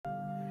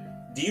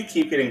Do you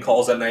keep getting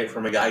calls at night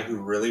from a guy who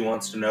really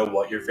wants to know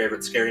what your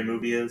favorite scary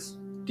movie is?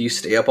 Do you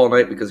stay up all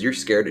night because you're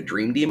scared of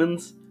dream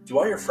demons? Do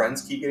all your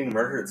friends keep getting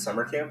murdered at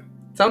summer camp?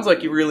 Sounds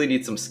like you really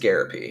need some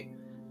scarapy.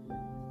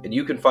 And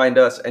you can find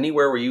us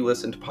anywhere where you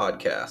listen to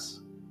podcasts.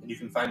 And you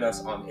can find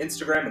us on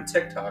Instagram and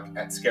TikTok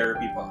at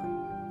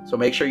ScarapyPod. So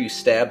make sure you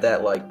stab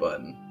that like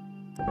button.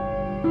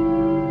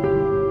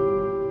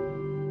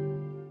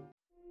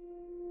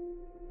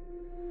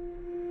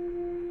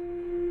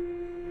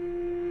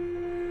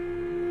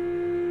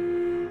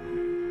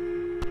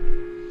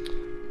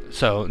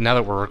 So now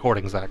that we're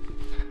recording, Zach,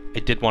 I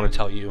did want to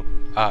tell you.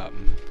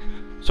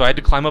 So I had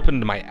to climb up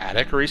into my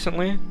attic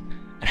recently, and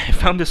I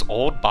found this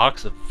old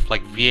box of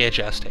like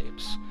VHS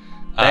tapes.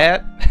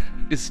 That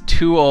is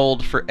too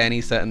old for any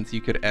sentence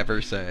you could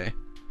ever say.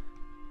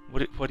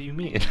 What do you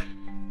mean?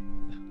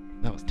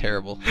 That was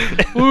terrible.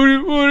 what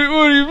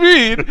do you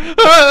mean?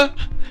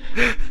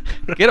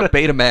 Get a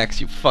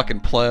Betamax, you fucking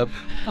pleb.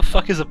 What the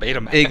fuck is a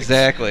Betamax?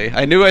 Exactly.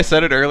 I knew I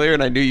said it earlier,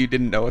 and I knew you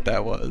didn't know what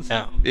that was.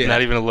 No, Yeah.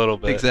 not even a little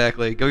bit.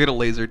 Exactly. Go get a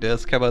laser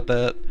disc. How about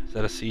that? Is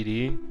that a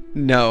CD?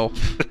 No.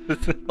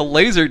 A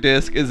laser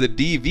disc is a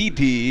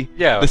DVD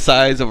the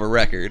size of a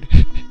record.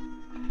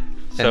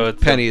 So and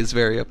Penny is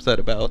very upset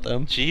about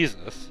them.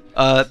 Jesus.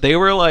 They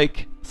were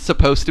like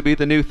supposed to be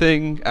the new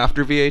thing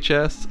after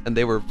VHS, and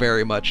they were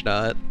very much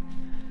not.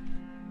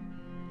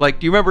 Like,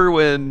 do you remember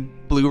when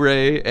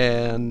Blu-ray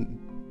and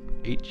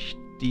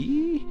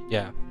HD?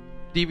 Yeah.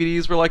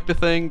 DVDs were like the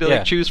thing to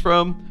like choose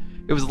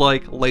from? It was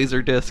like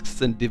laser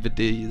discs and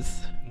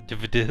DVDs.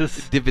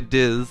 DVDs?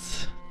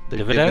 DVDs. They're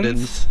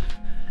Dividends?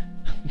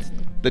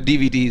 The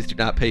DVDs do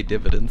not pay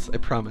dividends, I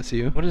promise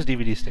you. What does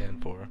DVD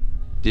stand for?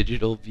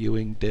 Digital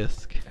viewing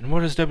disc. And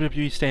what does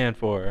WWE stand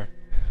for?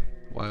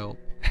 World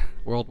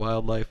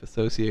Wildlife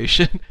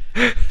Association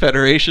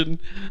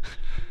Federation.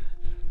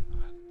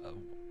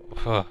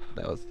 That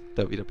was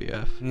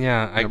WWF.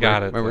 Yeah, I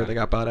got it. Remember they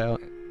got bought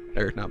out?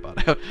 Or not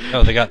bought out.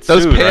 No, they got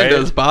those sued,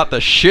 pandas right? bought the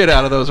shit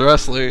out of those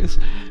wrestlers.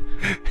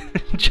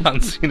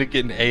 John Cena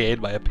getting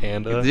AA'd by a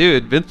panda.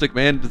 Dude, Vince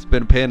McMahon has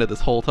been a panda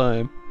this whole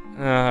time.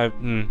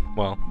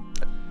 Well,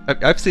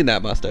 I've seen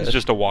that mustache. it's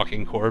just a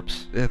walking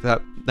corpse.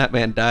 That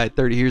man died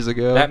 30 years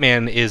ago. That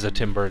man is a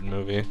Tim Burton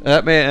movie.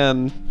 That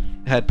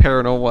man had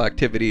paranormal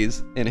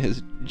activities in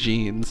his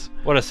genes.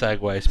 What a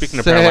segue. Speaking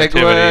of paranormal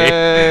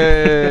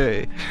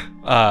activity.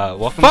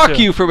 Welcome Fuck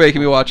you for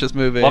making me watch this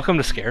movie. Welcome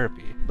to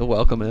Scarapy. The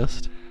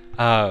welcomist.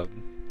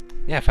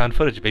 Yeah, found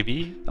footage,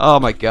 baby. Oh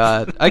my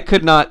god. I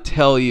could not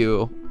tell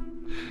you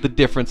the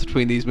difference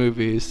between these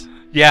movies.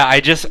 Yeah,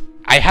 I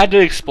had to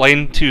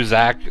explain to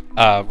Zach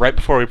right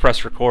before we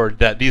pressed record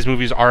that these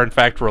movies are in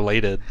fact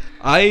related.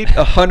 I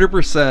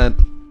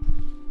 100%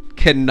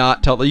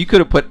 cannot tell. You could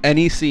have put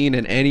any scene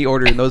in any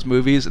order in those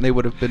movies and they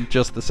would have been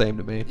just the same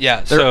to me.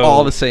 Yeah, they're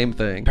all the same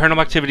thing.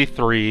 Paranormal Activity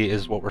 3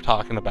 is what we're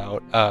talking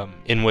about,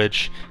 in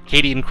which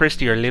Katie and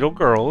Christy are little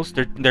girls.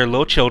 They're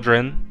little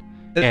children,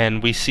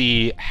 and we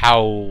see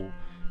how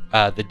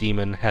the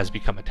demon has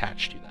become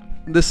attached to them.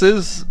 This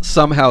is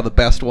somehow the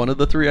best one of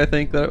the three, I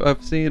think, that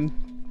I've seen.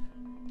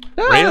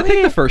 Really? I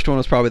think the first one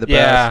was probably the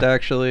best,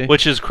 actually.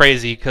 Which is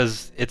crazy,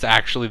 because it's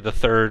actually the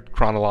third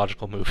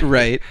chronological movie.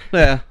 Right.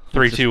 Yeah.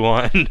 3, 2,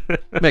 1.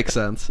 Makes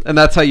sense. And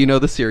that's how you know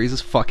the series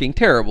is fucking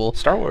terrible.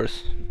 Star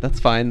Wars. That's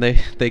fine.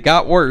 They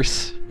got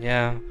worse.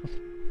 Yeah.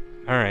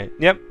 Alright.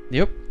 Yep.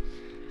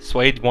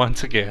 Swayed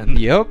once again.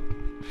 Yep.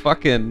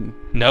 Fucking...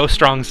 No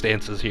strong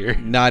stances here.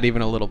 Not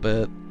even a little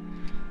bit.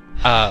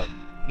 No,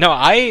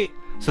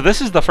 so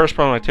this is the first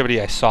Paranormal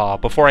Activity I saw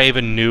before I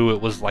even knew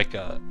it was like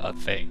a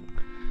thing.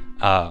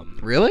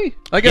 Really?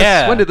 I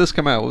guess, when did this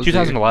come out?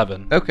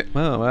 2011. Okay.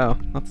 Oh, wow.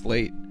 That's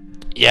late.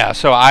 Yeah,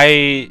 so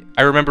I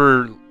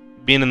remember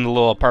being in the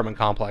little apartment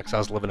complex I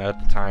was living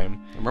at the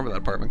time. I remember that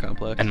apartment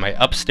complex. And my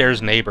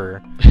upstairs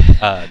neighbor,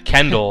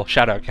 Kendall,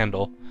 shout out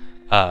Kendall,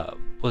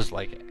 was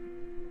like,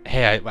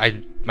 hey,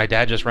 my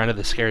dad just rented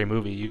this scary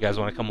movie. You guys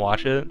want to come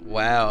watch it?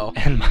 Wow.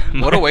 And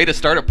what a way to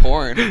start a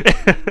porn.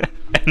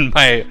 And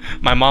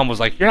my mom was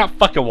like, you're not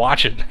fucking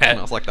watching that. And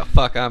I was like, the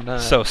fuck, I'm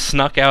not. So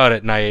snuck out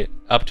at night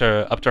up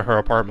to her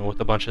apartment with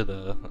a bunch of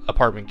the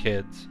apartment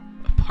kids.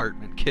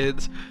 Apartment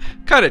kids?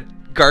 What kind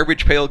of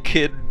garbage pail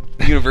kid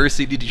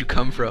university did you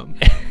come from?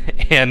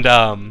 And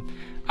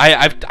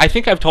I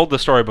think I've told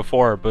this story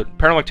before, but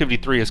Paranormal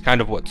Activity 3 is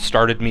kind of what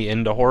started me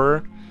into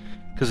horror,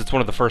 because it's one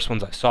of the first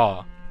ones I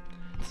saw.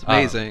 It's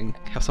amazing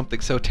how something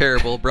so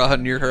terrible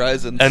broadened your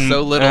horizons and,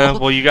 so little.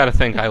 Well, you got to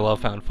think I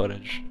love found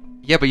footage.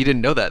 Yeah, but you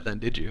didn't know that then,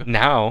 did you?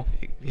 Now,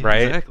 Yeah,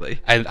 right? Exactly.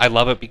 I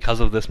love it because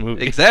of this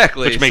movie.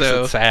 Exactly. Which makes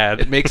so it sad.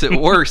 It makes it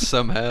worse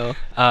somehow.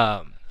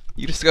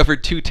 You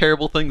discovered two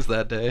terrible things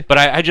that day. But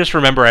I just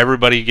remember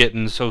everybody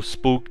getting so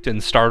spooked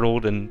and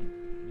startled and,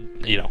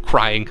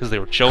 crying because they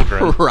were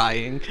children.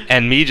 Crying.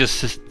 And me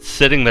just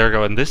sitting there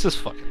going, this is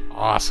fucking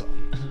awesome.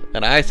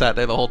 And I sat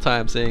there the whole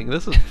time saying,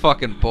 this is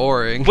fucking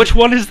boring. Which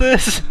one is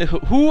this?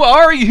 Who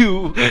are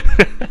you?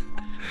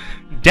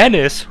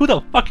 Dennis? Who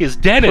the fuck is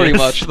Dennis? Pretty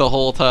much the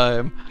whole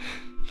time.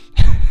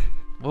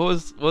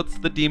 What's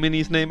the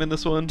demon's name in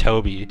this one?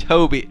 Toby.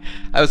 Toby.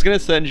 I was gonna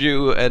send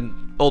you,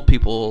 and old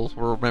people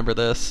will remember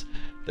this.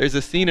 There's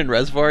a scene in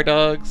Reservoir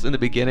Dogs in the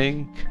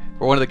beginning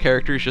where one of the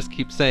characters just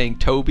keeps saying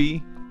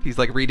Toby. He's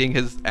like reading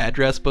his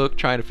address book,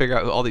 trying to figure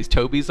out who all these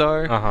Tobys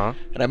are. Uh-huh.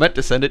 And I meant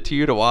to send it to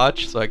you to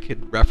watch so I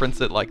could reference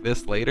it like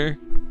this later,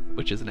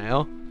 which is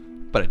now,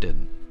 but I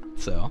didn't.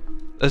 So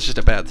that's just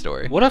a bad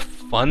story. What a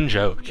fun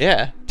joke.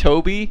 Yeah,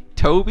 Toby.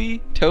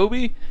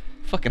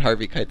 Fucking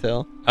Harvey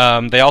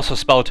Keitel. They also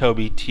spell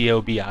Toby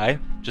Tobi.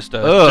 Just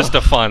Ugh.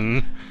 a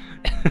fun.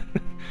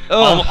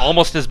 Ugh.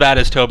 Almost as bad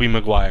as Toby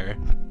Maguire.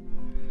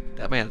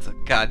 That man's a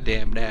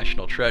goddamn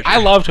national treasure. I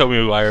love Toby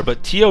Maguire,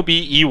 but Tobey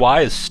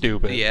is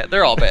stupid. Yeah,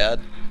 they're all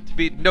bad.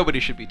 Nobody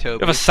should be Toby.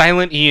 You have a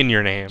silent E in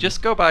your name.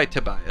 Just go by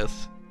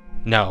Tobias.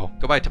 No.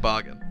 Go by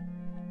Toboggan.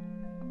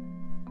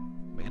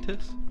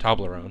 Mantis?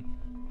 Toblerone.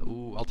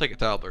 Ooh, I'll take a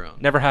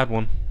Toblerone. Never had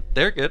one.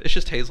 They're good. It's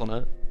just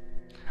hazelnut.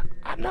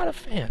 I'm not a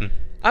fan.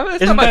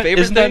 It's not my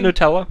favorite Isn't thing. that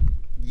Nutella?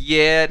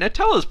 Yeah,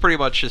 Nutella's pretty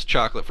much just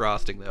chocolate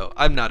frosting, though.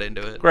 I'm not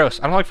into it. Gross.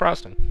 I don't like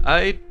frosting.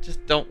 I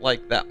just don't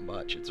like that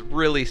much. It's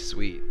really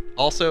sweet.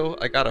 Also,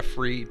 I got a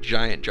free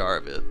giant jar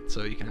of it,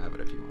 so you can have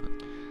it if you want.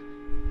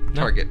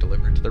 No. Target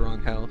delivered to the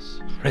wrong house.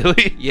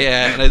 Really?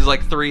 Yeah, and there's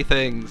like 3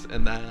 things,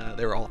 and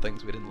they were all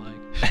things we didn't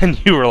like.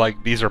 And you were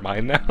like, these are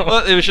mine now?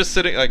 Well, it was just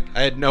sitting, like,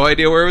 I had no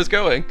idea where it was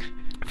going.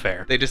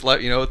 Fair. They just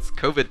left, it's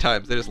COVID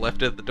times, they just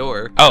left it at the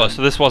door. Oh,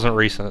 so this wasn't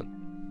recent.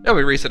 Yeah,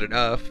 we recent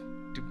enough.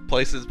 Do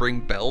places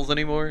ring bells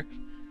anymore?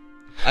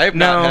 I have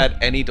No. not had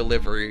any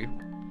delivery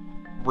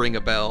ring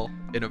a bell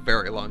in a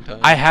very long time.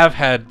 I have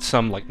had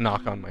some, like,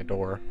 knock on my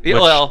door. Yeah,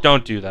 Which, well,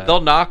 don't do that. They'll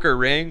knock or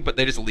ring, but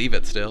they just leave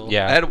it still.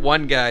 Yeah. I had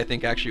one guy, I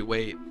think, actually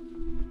wait.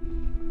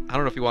 I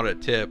don't know if he wanted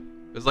a tip.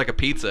 It was like a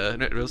pizza,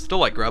 and it was still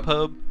like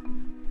Grubhub.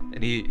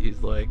 And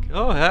he's like,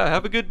 oh,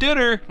 have a good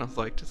dinner. And I was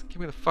like, just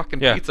give me the fucking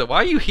Yeah. pizza. Why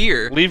are you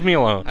here? Leave me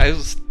alone. I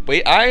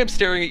am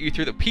staring at you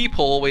through the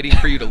peephole waiting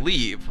for you to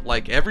leave.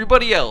 Like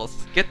everybody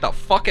else. Get the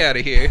fuck out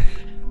of here.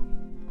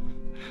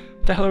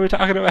 What the hell are we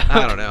talking about?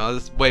 I don't know.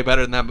 This is way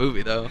better than that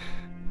movie, though.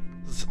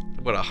 This is,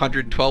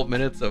 112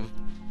 minutes of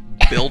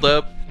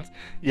build-up?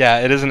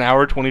 Yeah, it is an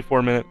hour,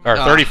 24-minute, or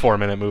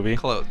 34-minute movie.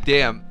 Close.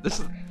 Damn,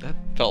 that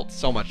felt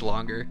so much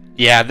longer.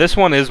 Yeah, this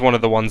one is one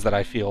of the ones that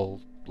I feel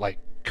like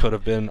could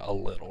have been a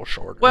little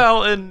shorter.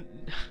 Well, and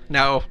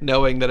now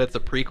knowing that it's a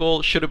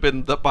prequel, should have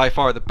been by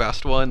far the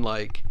best one,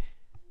 like,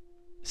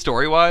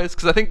 story-wise.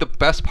 Because I think the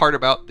best part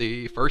about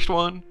the first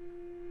one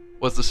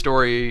was the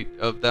story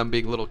of them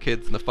being little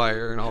kids in the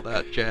fire and all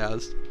that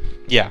jazz.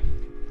 Yeah.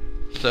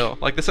 So,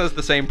 like, this has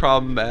the same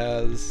problem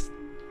as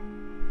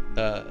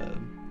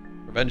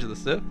Revenge of the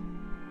Sith?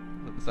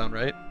 Doesn't sound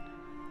right.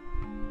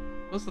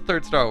 What's the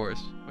third Star Wars?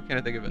 Why can't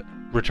I think of it?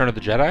 Return of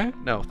the Jedi?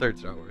 No, third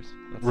Star Wars.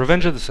 That's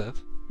Revenge of the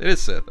Sith. It is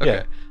Sith. Okay.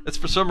 Yeah. It's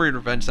for some reason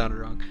Revenge sounded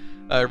wrong.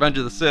 Revenge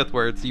of the Sith,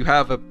 where you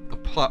have a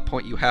plot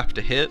point you have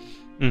to hit,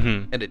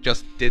 Mm-hmm. and it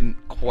just didn't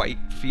quite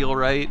feel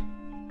right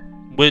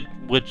With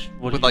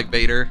like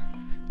Vader.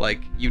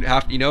 Like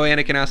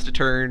Anakin has to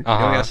turn. You know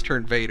Uh-huh. he has to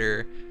turn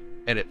Vader,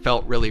 and it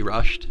felt really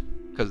rushed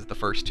because the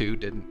first 2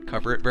 didn't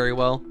cover it very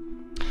well.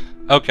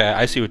 Okay,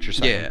 I see what you're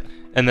saying. Yeah.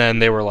 And then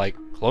they were like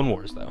Clone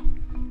Wars though.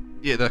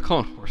 Yeah, the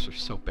Clone Wars are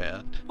so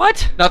bad.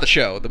 What? Not the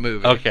show, the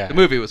movie. Okay. The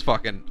movie was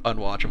fucking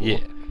unwatchable. Yeah.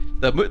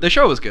 The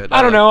show was good.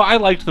 I don't know. I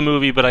liked the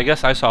movie, but I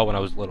guess I saw it when I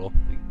was little.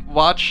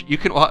 You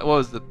can watch. What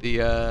was it?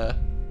 It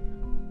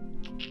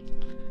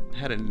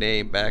had a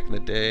name back in the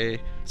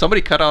day.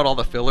 Somebody cut out all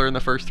the filler in the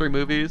first 3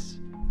 movies,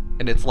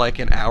 and it's like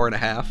an hour and a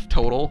half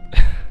total.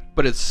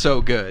 But it's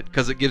so good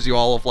because it gives you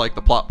all of like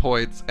the plot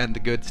points and the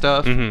good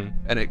stuff, Mhm.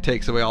 and it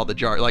takes away all the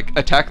jar. Like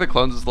Attack of the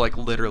Clones is like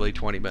literally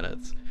 20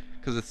 minutes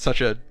because it's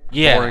such a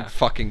Yeah. boring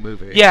fucking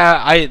movie.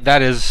 Yeah,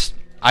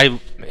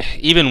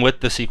 even with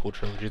the sequel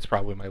trilogy, it's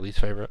probably my least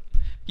favorite.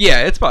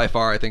 Yeah, it's by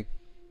far I think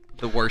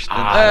the worst.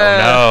 I don't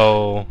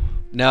know.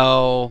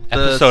 No,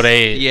 Episode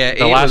 8. Yeah,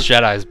 The 8 Last was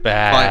Jedi's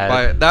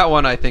bad. that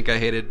one I think I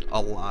hated a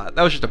lot.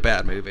 That was just a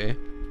bad movie.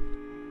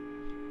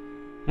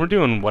 We're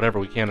doing whatever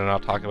we can to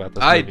not talk about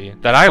this I movie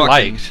that I fucking-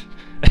 liked.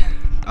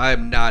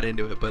 I'm not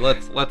into it, but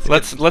let's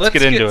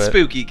get into it.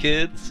 Spooky,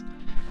 kids.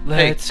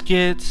 Let's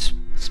get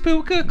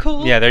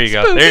Spookacle. Yeah, there you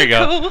go. There you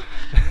go.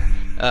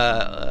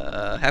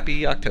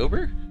 Happy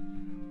October.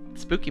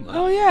 Spooky month.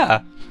 Oh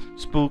yeah,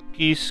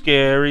 spooky,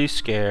 scary,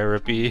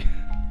 scarapy.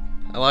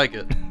 I like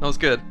it. That was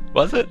good.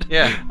 Was it?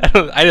 Yeah.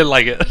 I didn't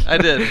like it. I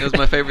did. It was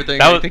my favorite thing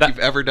That I was- think that- you've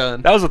ever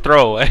done. That was a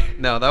throwaway.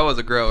 No, that was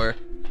a grower.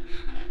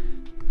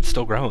 It's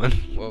still growing.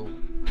 Whoa.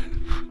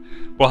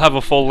 We'll have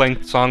a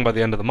full-length song by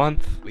the end of the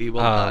month. We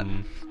will not.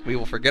 We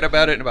will forget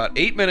about it in about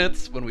 8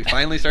 minutes when we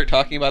finally start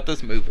talking about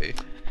this movie.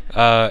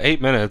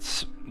 8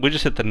 minutes. we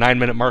just hit the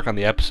 9-minute mark on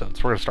the episode,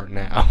 so we're gonna start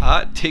now.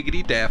 Hot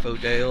tiggity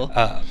daffodil.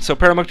 So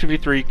Paranormal Activity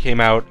 3 came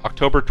out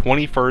October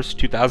 21st,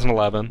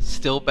 2011.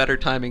 Still better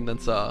timing than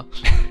Saw,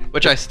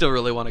 which I still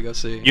really want to go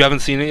see. You haven't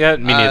seen it yet?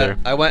 Me neither.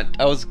 I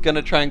was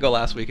gonna try and go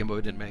last weekend, but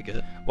we didn't make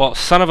it. Well,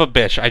 son of a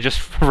bitch, I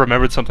just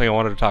remembered something I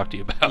wanted to talk to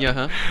you about.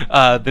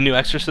 Yeah. The new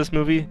Exorcist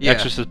movie, Yeah.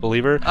 Exorcist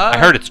Believer. I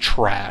heard it's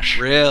trash.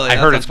 Really? I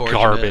That's heard it's unfortunate.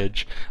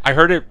 garbage. I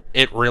heard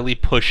it really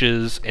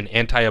pushes an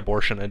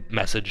anti-abortion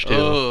message too.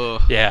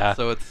 Ugh. Yeah.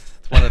 So it's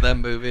one of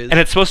them movies. And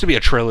it's supposed to be a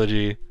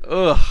trilogy.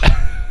 Ugh.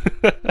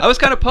 I was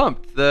kind of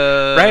pumped.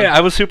 Right, I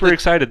was super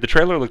excited. The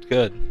trailer looked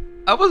good.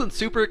 I wasn't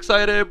super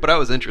excited, but I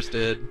was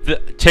interested. The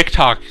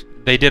TikTok,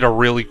 they did a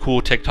really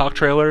cool TikTok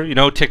trailer. You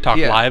know TikTok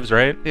Yeah. Lives,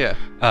 right? Yeah.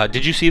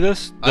 Did you see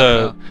this? I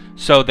don't know.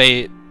 So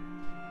they.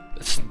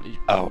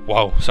 Oh,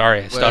 whoa!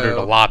 Sorry, I stuttered a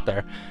Whoa. lot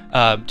there.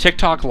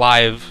 TikTok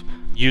Live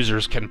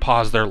users can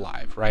pause their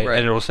live, right? Right.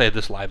 And it will say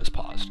this live is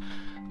paused.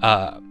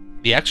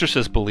 The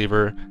Exorcist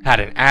Believer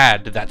had an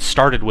ad that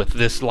started with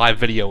this live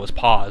video was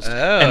paused,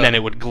 Oh. and then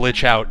it would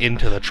glitch out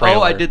into the trailer.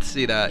 Oh, I did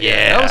see that.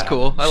 Yeah, That was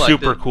cool. I liked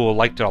super it. cool.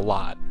 Liked it a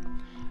lot.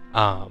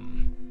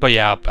 But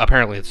yeah,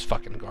 apparently it's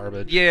fucking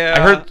garbage. Yeah.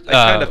 I heard. I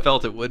kind of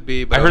felt it would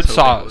be, but I heard was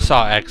hoping it would.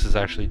 Saw X is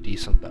actually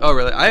decent though. Oh,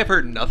 really? I have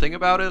heard nothing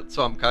about it,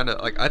 so I'm kind of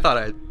like, I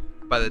thought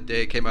by the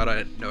day it came out,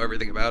 I'd know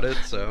everything about it.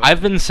 So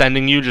I've been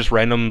sending you just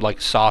random like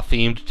Saw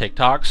themed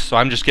TikToks, so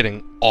I'm just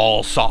getting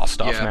all Saw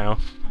stuff Yeah. now.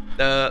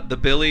 the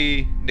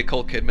Billy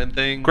Nicole Kidman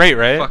thing, Great,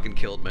 right? Fucking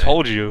killed me.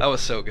 Told you. That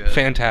was so good.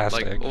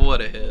 Fantastic. Like,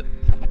 what a hit.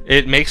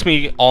 It makes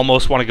me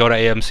almost want to go to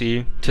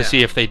AMC to Yeah.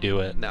 see if they do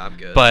it. No, I'm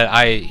good. But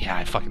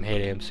I fucking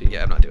hate AMC.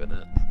 yeah, I'm not doing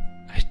that.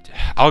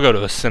 I'll go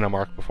to a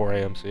Cinemark before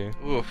AMC.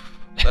 Oof.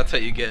 That's how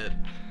you get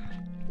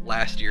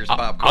last year's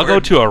popcorn. I'll go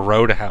to a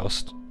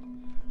Roadhouse.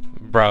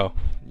 Bro,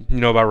 you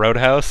know about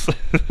Roadhouse?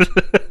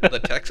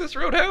 the Texas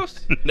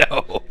Roadhouse. No.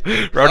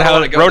 wanna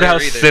Roadhouse go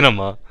Roadhouse there either.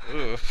 Cinema.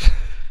 Oof.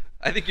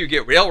 I think you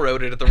get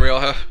railroaded at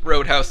the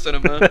Roadhouse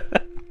Cinema.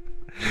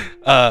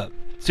 So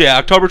yeah,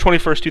 October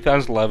 21st,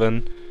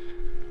 2011.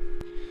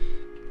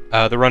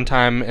 The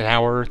runtime, an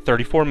hour,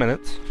 34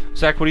 minutes.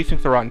 Zach, what do you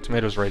think the Rotten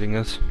Tomatoes rating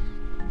is?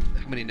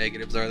 How many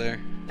negatives are there?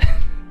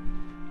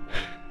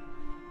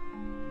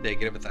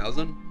 Negative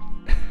 1,000?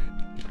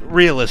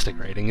 Realistic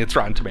rating. It's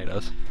Rotten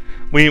Tomatoes.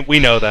 We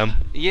know them.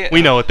 Yeah.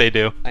 We know what they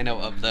do. I know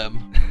of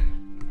them.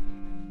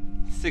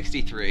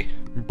 63.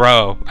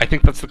 Bro, I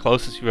think that's the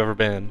closest you've ever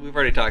been. We've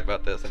already talked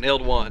about this. I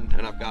nailed one,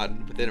 and I've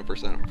gotten within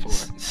 1% before.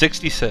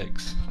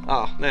 66.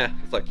 Oh, nah.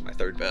 It's like my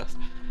third best.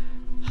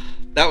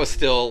 That was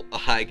still a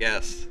high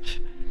guess.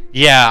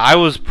 Yeah, I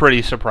was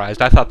pretty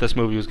surprised. I thought this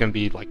movie was going to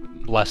be like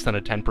less than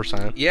a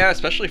 10%. Yeah,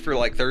 especially for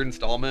like third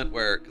installment,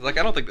 where cause, like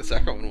I don't think the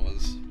second one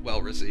was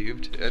well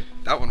received.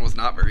 That one was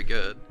not very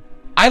good.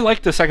 I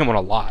liked the second one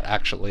a lot,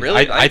 actually.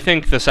 Really? I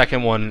think the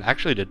second one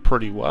actually did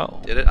pretty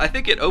well. Did it? I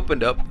think it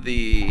opened up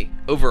the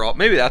overall.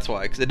 Maybe that's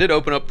why, because it did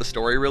open up the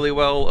story really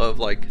well of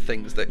like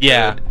things that.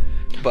 Yeah. Could,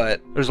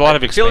 but There's a lot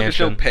of I feel like there's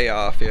no expansion.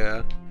 payoff.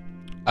 Yeah.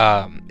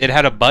 It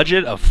had a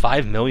budget of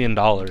 $5 million.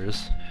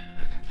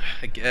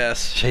 I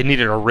guess. They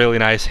needed a really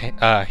nice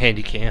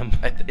handy cam.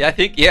 I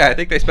think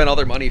they spent all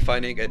their money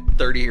finding a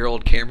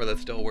 30-year-old camera that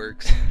still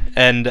works.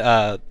 And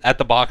at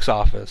the box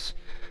office,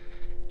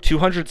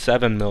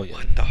 $207 million.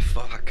 What the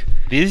fuck?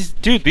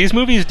 These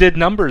movies did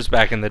numbers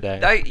back in the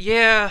day.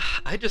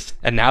 I just.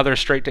 And now they're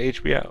straight to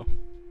HBO.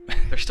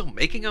 They're still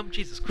making them?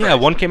 Jesus Christ. Yeah,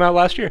 one came out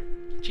last year.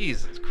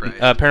 Jesus Christ.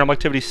 Paranormal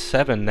Activity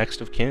 7, Next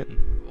of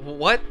Kin.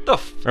 What the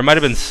Or it might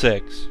have been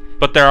 6.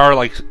 But there are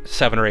like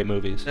 7 or 8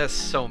 movies. That's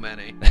so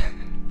many.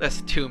 That's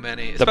too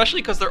many.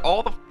 Especially because they're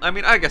all the. I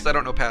mean, I guess I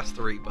don't know past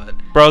 3, but.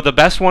 Bro, the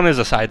best one is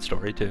a side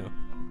story too.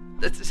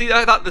 See,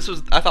 I thought this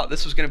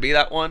was gonna be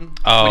that one.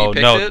 Oh when you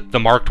picked no, it. the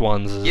marked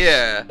ones.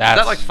 Yeah. Is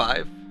That's that like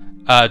 5?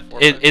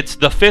 It's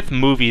the 5th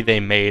movie they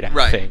made, I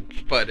Right.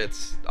 think. But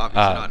it's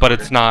obviously not. in But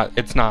order.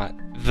 it's not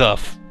the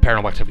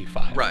Paranormal Activity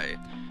 5. Right.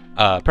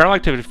 Paranormal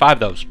Activity 5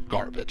 though is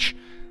garbage.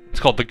 It's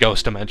called The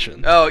Ghost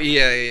Dimension. Oh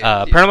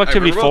yeah. Paranormal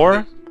Activity I 4.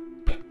 remember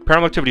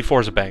Paranormal Activity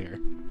 4 is a banger.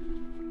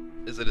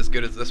 Is it as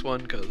good as this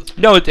one? Cause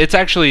No, it's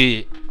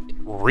actually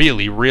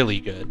really, really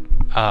good.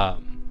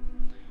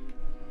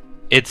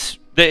 It's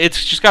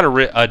just got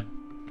a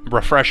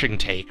refreshing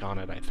take on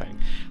it, I think.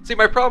 see,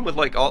 my problem with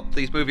like all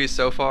these movies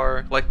so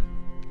far, like,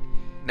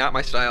 not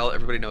my style.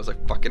 Everybody knows I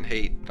fucking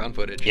hate found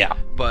footage. Yeah.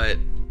 But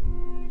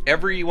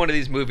every one of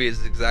these movies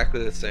is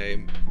exactly the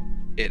same.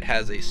 It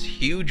has a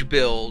huge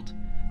build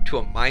to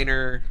a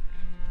minor.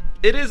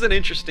 It is an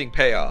interesting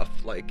payoff.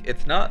 Like,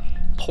 it's not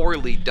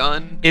poorly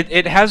done.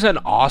 It has an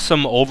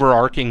awesome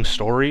overarching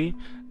story.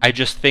 I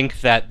just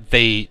think that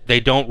they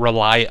don't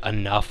rely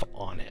enough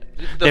on it.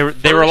 They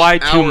rely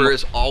too hour much.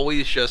 is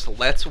always just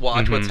let's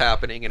watch what's Mhm.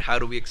 happening and how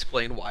do we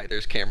explain why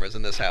there's cameras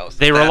in this house.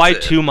 They That's rely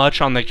it. too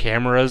much on the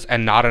cameras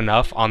and not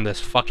enough on this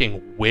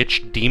fucking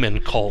witch demon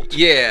cult.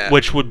 Yeah.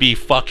 Which would be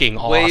fucking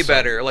awesome. Way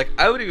better. Like,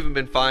 I would have even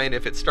been fine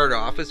if it started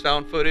off as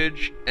found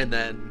footage and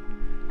then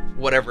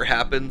whatever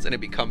happens and it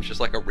becomes just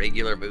like a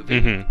regular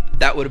movie. Mhm.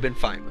 That would have been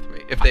fine with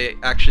me. if they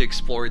actually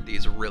explored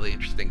these really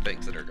interesting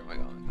things that are going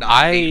on.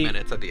 Not 8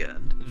 minutes at the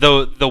end.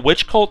 The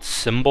witch cult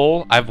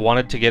symbol I've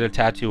wanted to get a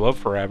tattoo of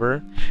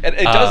forever. And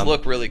it does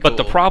look really cool. But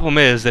the problem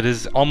is it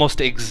is almost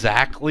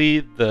exactly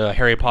the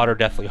Harry Potter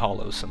Deathly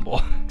Hallows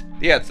symbol.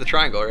 Yeah, it's the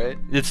triangle, right?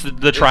 It's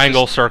the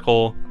triangle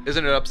circle.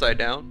 Isn't it upside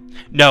down?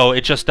 No,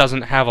 it just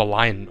doesn't have a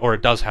line, or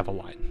it does have a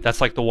line.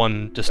 That's like the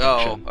one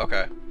distinction. Oh,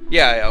 okay.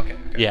 Yeah, okay.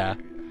 Yeah.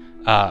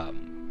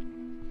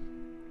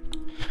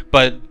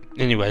 But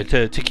anyway,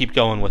 to keep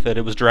going with it,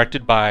 it was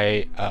directed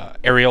by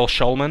Ariel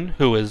Schulman,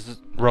 who is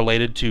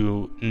related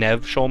to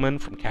Nev Schulman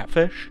from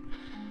Catfish.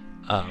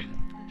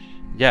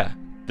 Yeah,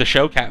 the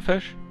show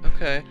Catfish.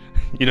 Okay.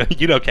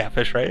 You know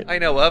Catfish, right? I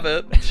know of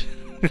it.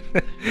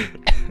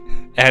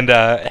 And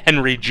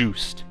Henry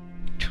Joost.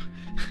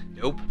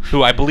 Nope.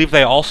 Who I believe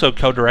they also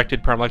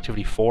co-directed Paranormal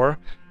Activity 4,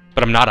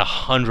 but I'm not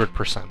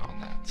 100% on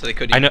that. So they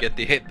couldn't even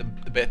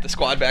get the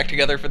squad back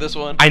together for this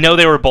one? I know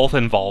they were both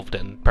involved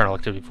in Paranormal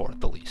Activity 4 at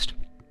the least.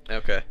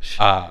 Okay.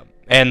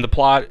 And the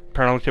plot,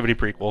 Paranormal Activity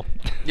prequel.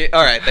 Yeah,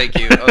 alright, thank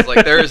you. I was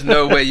like, there is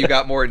no way you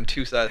got more than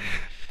 2 sets.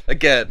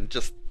 Again,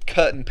 just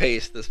cut and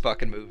paste this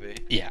fucking movie.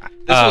 Yeah.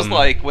 This was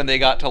like when they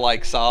got to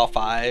like Saw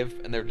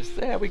 5, and they're just,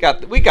 yeah, we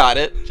got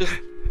it. Just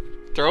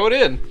throw it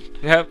in.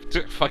 Yeah,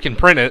 fucking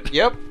print it.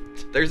 Yep.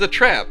 There's a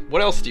trap.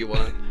 What else do you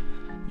want?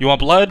 You want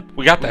blood?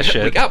 We got that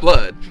shit. We got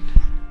blood.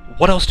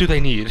 What else do they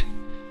need?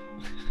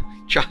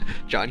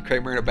 John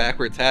Kramer in a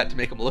backwards hat to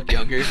make him look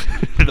younger.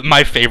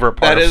 My favorite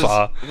part of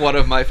Saw. That is one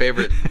of my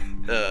favorite.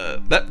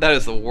 That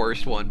is the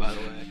worst one, by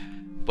the way.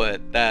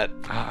 But that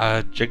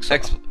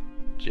Jigsaw.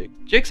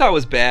 Jigsaw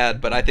was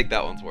bad, but I think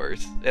that one's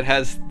worse. It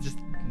has just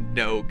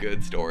no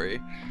good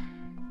story.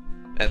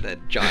 And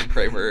then John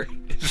Kramer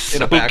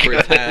in a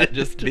backwards hat,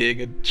 just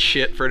being a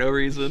shit for no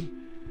reason.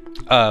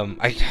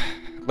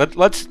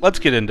 Let's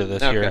get into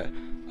this here.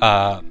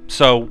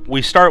 So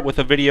we start with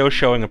a video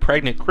showing a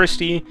pregnant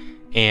Christy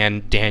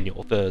and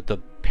Daniel, the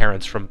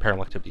parents from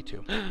Paranormal Activity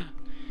 2.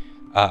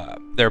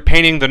 They're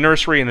painting the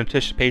nursery in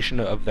anticipation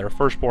of their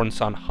firstborn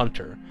son,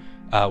 Hunter.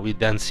 We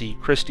then see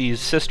Christy's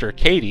sister,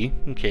 Katie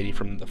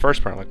from the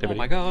first Paranormal Activity.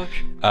 Oh my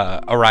gosh.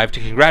 Arrive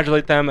to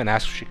congratulate them and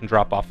ask if she can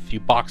drop off a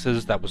few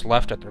boxes that was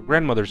left at their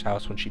grandmother's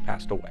house when she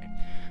passed away.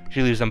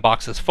 She leaves them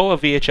boxes full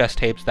of VHS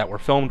tapes that were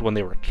filmed when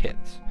they were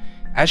kids.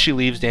 As she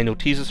leaves, Daniel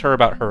teases her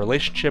about her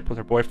relationship with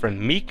her boyfriend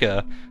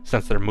Mika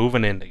since they're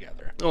moving in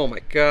together. Oh my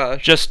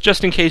gosh.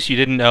 Just in case you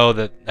didn't know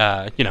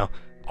that,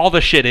 all the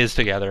shit is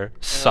together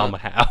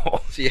somehow.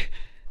 See,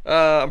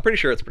 I'm pretty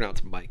sure it's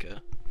pronounced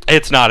Micah.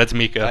 It's not. It's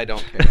Mika. I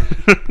don't care.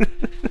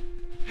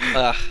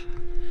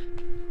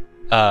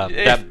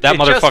 That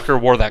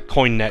motherfucker wore that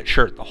coin net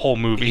shirt the whole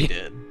movie. He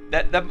did.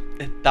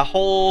 The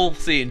whole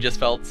scene just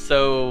felt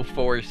so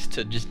forced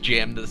to just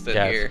jam this in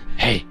here.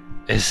 Hey,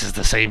 this is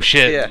the same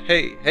shit. Yeah.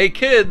 Hey,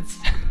 kids.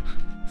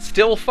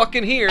 Still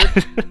fucking here.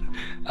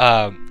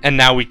 And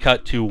now we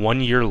cut to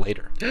 1 year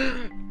later.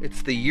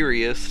 It's the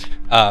eeriest.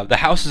 The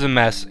house is a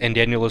mess, and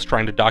Daniel is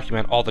trying to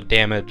document all the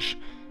damage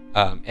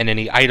and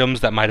any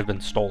items that might have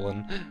been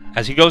stolen.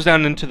 As he goes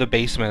down into the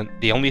basement,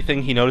 the only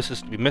thing he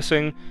notices to be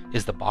missing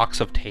is the box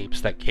of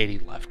tapes that Katie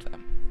left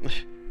them.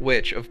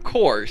 Which, of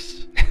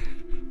course,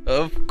 you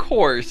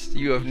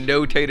have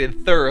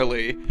notated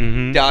thoroughly,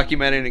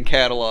 documented and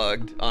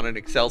cataloged on an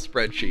Excel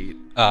spreadsheet.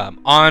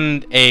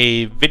 On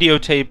a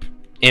videotape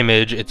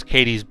image, it's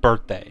Katie's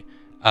birthday,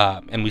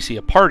 and we see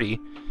a party.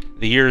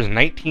 The year is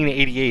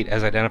 1988,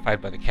 as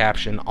identified by the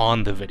caption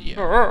on the video.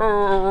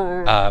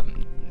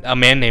 A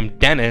man named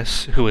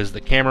Dennis, who is the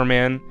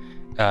cameraman,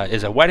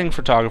 is a wedding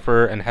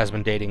photographer and has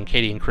been dating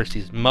Katie and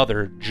Christy's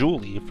mother,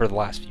 Julie, for the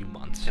last few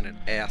months. And an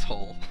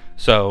asshole.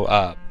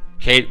 So,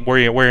 Kate,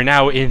 we're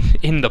now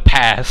in the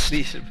past.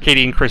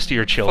 Katie and Christy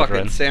are children.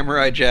 Fucking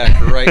Samurai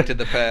Jack right to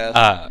the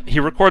past.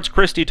 He records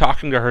Christy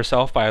talking to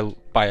herself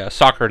by a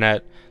soccer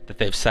net that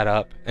they've set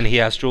up, and he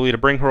asks Julie to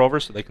bring her over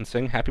so they can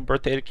sing Happy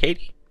Birthday to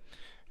Katie.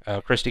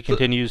 Christy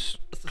continues.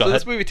 So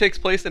this movie takes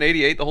place in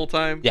 88 the whole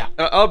time? Yeah.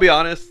 I'll be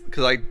honest,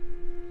 because I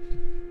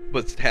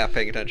was half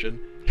paying attention.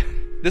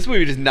 This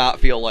movie does not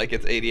feel like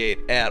it's 88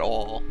 at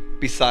all,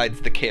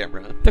 besides the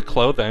camera. The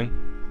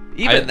clothing.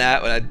 Even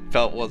that, I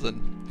felt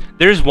wasn't...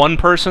 There's one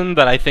person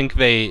that I think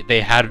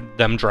they had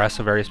them dress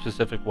a very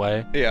specific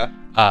way. Yeah.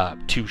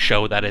 To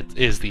show that it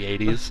is the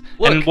 80s.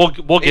 Look, and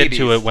we'll get 80s.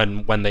 to it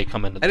when they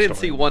come into the I didn't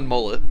story. see one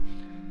mullet.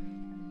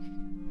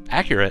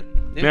 Accurate.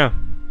 Yeah. Yeah.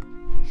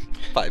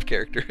 5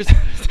 characters.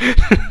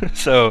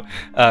 So,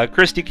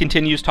 Christy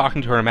continues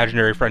talking to her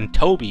imaginary friend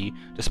Toby,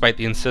 despite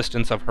the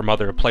insistence of her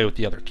mother to play with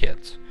the other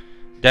kids.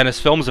 Dennis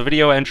films a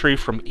video entry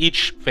from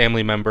each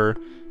family member.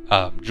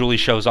 Julie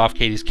shows off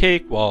Katie's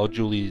cake, while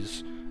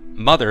Julie's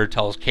mother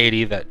tells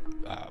Katie that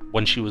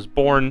when she was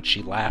born,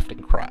 she laughed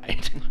and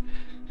cried.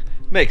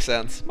 Makes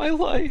sense. My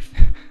life.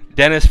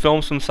 Dennis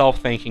films himself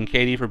thanking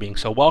Katie for being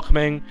so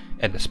welcoming,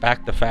 and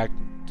despite the fact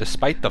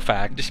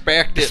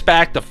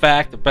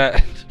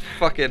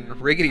fucking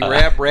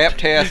riggedy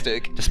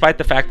rap-tastic. Despite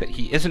the fact that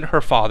he isn't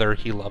her father,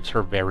 he loves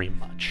her very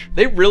much.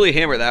 They really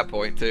hammer that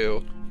point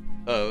too,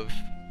 of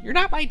you're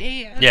not my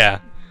dad. Yeah.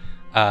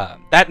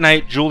 That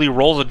night, Julie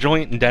rolls a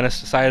joint and Dennis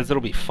decides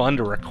it'll be fun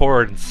to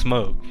record and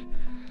smoke.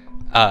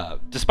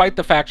 Despite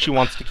the fact she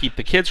wants to keep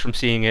the kids from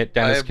seeing it,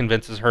 Dennis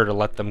convinces her to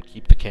let them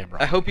keep the camera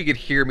on. I hope you could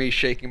hear me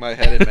shaking my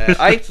head in mad.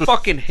 I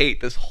fucking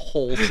hate this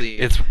whole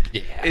scene.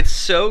 It's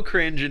so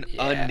cringe and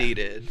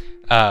unneeded.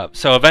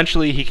 So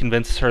eventually he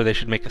convinces her they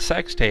should make a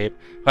sex tape.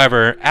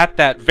 However, at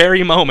that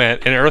very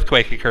moment, an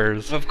earthquake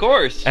occurs. Of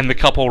course. And the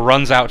couple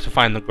runs out to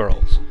find the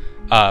girls.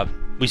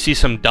 We see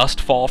some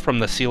dust fall from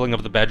the ceiling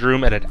of the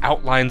bedroom, and it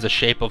outlines the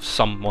shape of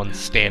someone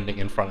standing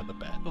in front of the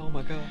bed. Oh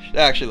my gosh.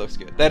 That actually looks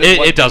good. That is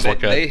it does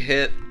look good. They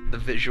hit the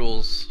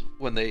visuals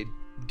when they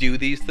do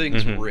these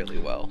things really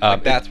well.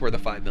 That's where the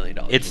 $5 million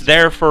It's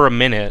there for a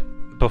minute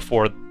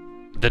before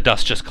the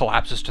dust just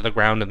collapses to the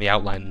ground and the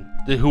outline,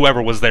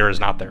 whoever was there is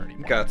not there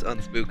anymore. Got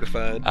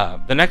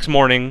unspookified. The next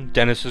morning,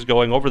 Dennis is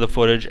going over the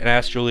footage and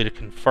asks Julie to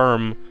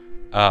confirm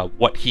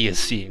what he is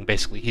seeing.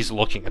 Basically, he's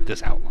looking at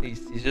this outline.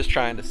 He's just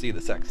trying to see the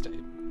sex tape.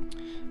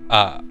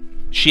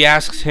 She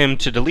asks him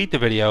to delete the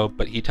video,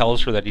 but he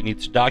tells her that he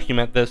needs to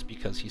document this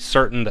because he's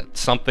certain that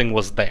something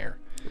was there.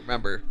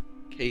 Remember,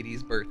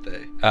 Katie's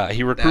birthday.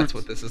 That's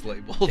what this is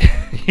labeled.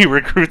 He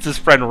recruits his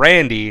friend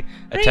Randy,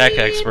 a tech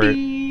expert.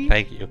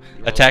 Thank you.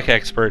 A tech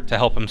expert to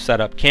help him set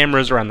up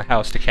cameras around the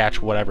house to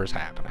catch whatever's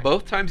happening.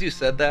 Both times you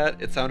said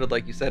that, it sounded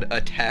like you said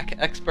attack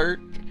expert,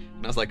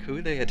 and I was like, who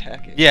are they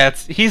attacking? Yeah,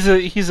 he's a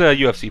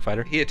UFC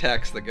fighter. He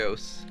attacks the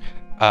ghosts.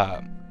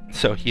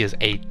 So he is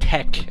a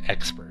tech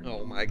expert.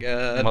 Oh my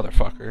god.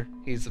 Motherfucker.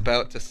 He's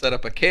about to set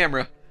up a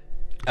camera.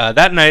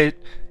 That night,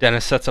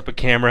 Dennis sets up a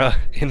camera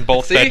in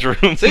both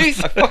bedrooms. See? I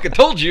fucking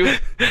told you.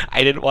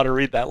 I didn't want to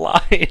read that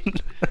line.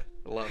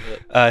 Love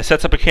it.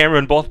 Sets up a camera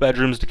in both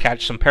bedrooms to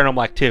catch some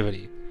paranormal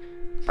activity.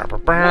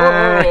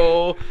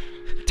 Whoa.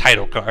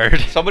 Title card.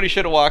 Somebody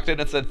should have walked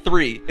in and said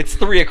 3. It's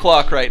 3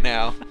 o'clock right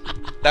now.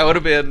 That would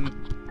have been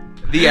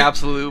the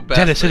absolute best.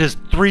 Dennis, it is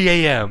 3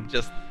 a.m.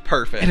 Just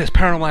perfect. It is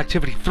paranormal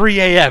activity 3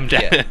 a.m.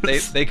 Dennis. Yeah,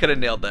 they could have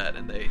nailed that,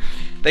 and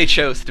they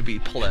chose to be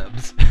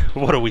plebs.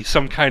 What are we,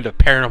 some kind of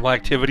paranormal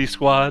activity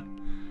squad?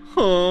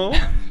 Oh.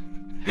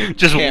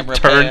 Just Camera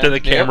turn pan. to the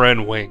camera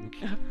and wink.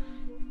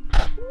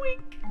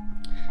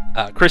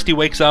 Christy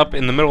wakes up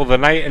in the middle of the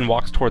night and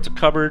walks towards a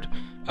cupboard,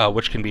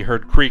 which can be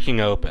heard creaking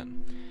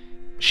open.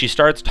 She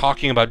starts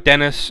talking about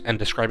Dennis and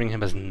describing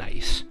him as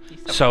nice.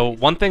 So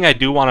one thing I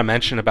do want to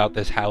mention about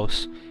this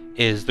house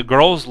is the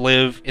girls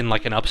live in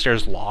like an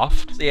upstairs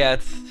loft. Yeah,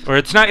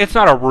 it's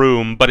not a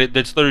room, but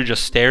it's literally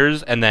just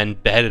stairs and then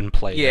bed and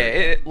play.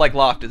 Yeah, like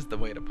loft is the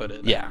way to put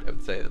it. Yeah, I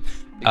would say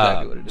that's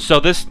exactly what it is. So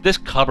this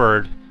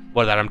cupboard,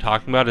 that I'm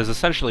talking about, is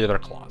essentially their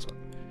closet.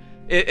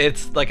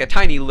 It's like a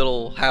tiny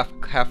little half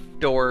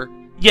door.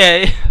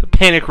 Yeah,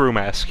 panic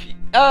room-esque.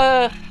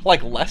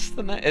 Like less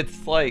than that.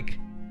 It's like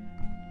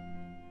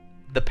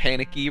the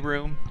panicky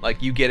room.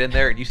 Like you get in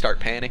there and you start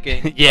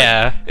panicking.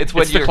 Yeah, like, it's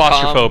when the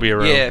claustrophobia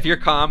room. Yeah, if you're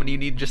calm and you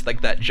need just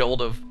like that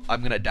jolt of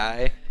I'm gonna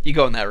die, you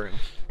go in that room.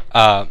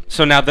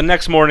 So now the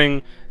next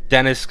morning,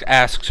 Dennis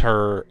asks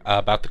her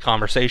about the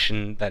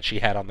conversation that she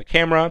had on the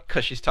camera.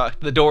 Because she's talking.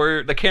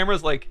 The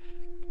camera's like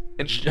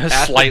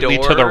slightly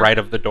to the right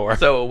of the door.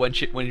 So when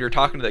you're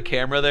talking to the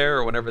camera there,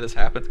 or whenever this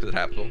happens, because it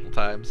happens multiple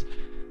times,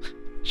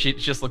 she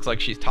just looks like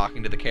she's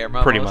talking to the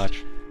camera. Pretty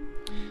much.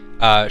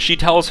 She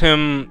tells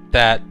him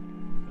that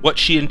what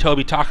she and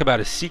Toby talk about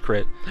is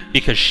secret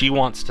because she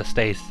wants to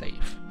stay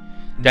safe.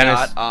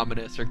 Not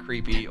ominous or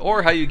creepy,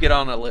 or how you get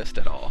on a list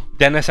at all.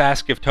 Dennis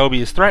asks if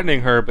Toby is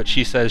threatening her, but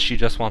she says she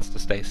just wants to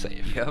stay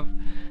safe. Yep.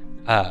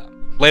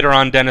 Later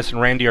on, Dennis and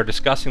Randy are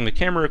discussing the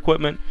camera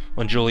equipment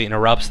when Julie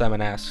interrupts them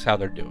and asks how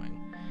they're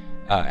doing.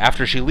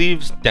 After she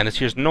leaves, Dennis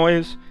hears the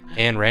noise,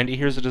 and Randy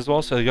hears it as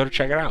well, so they go to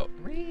check it out.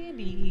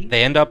 Randy.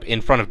 They end up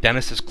in front of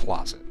Dennis's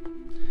closet,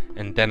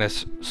 and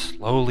Dennis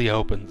slowly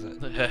opens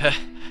it.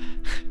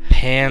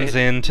 Pans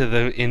into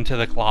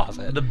the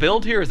closet. The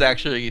build here is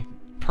actually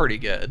pretty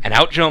good. And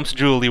out jumps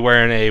Julie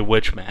wearing a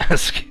witch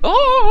mask.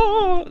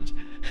 Oh!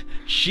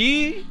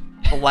 She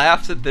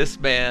laughs at this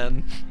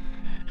man.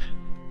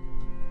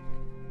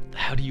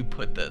 How do you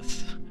put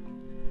this?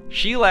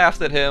 She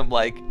laughs at him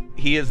like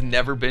he has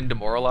never been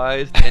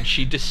demoralized, and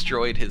she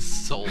destroyed his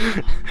soul.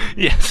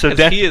 Yeah, so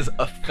he is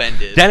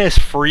offended. Dennis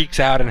freaks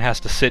out and has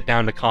to sit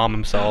down to calm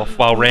himself,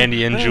 while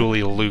Randy and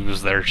Julie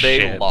lose their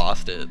shit. They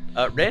lost it.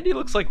 Randy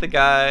looks like the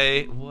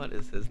guy. What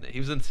is his name? He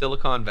was in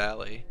Silicon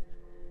Valley.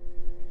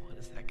 What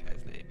is that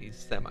guy's name? He's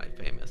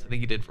semi-famous. I think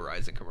he did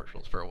Verizon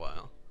commercials for a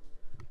while.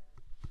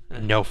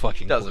 No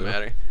fucking Doesn't clue.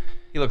 matter.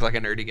 He looks like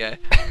a nerdy guy.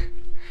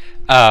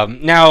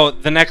 Now,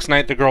 the next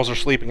night, the girls are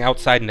sleeping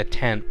outside in a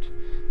tent.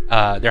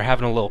 They're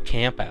having a little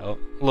camp out,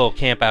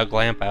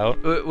 glamp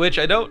out. Which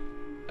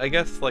I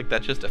guess, like,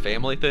 that's just a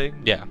family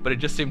thing. Yeah. But it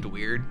just seemed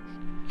weird.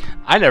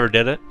 I never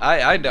did it.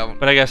 I don't.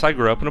 But I guess I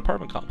grew up in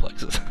apartment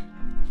complexes.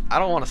 I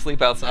don't want to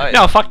sleep outside.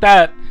 No, fuck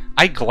that.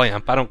 I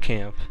glamp. I don't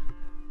camp.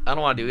 I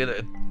don't want to do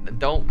either.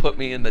 Don't put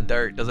me in the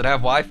dirt. Does it have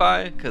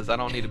Wi-Fi? Because I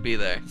don't need to be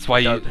there. That's why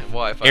you have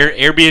Wi-Fi.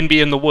 Airbnb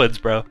in the woods,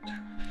 bro.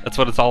 That's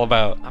what it's all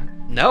about.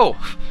 No.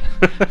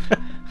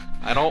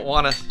 I don't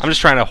want to. I'm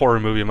just trying to horror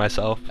movie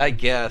myself. I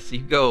guess you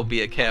go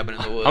be a cabin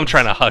in the woods. I'm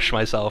trying to hush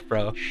myself,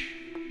 bro.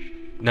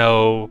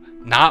 No,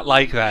 not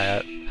like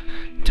that.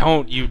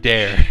 Don't you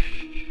dare.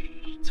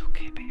 It's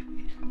okay,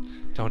 baby.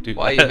 Don't do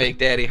Why that. you make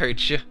daddy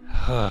hurt you?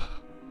 I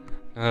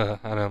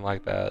don't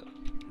like that.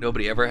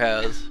 Nobody ever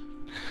has.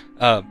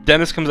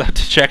 Dennis comes out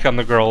to check on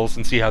the girls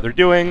and see how they're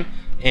doing,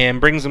 and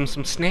brings them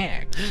some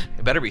snacks.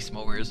 It better be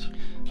s'mores.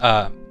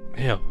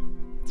 Ew.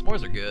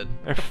 S'mores are good.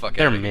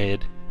 They're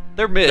mid.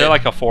 They're mid. They're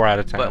like a 4 out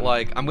of 10. But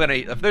like, I'm gonna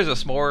if there's a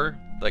s'more,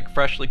 like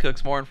freshly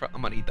cooked s'more in front,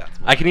 I'm gonna eat that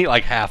s'more. I can eat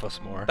like half a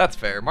s'more. That's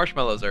fair.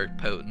 Marshmallows are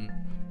potent.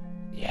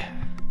 Yeah.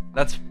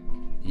 That's.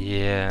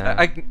 Yeah.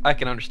 I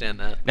can understand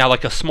that. Now,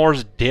 like a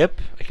s'mores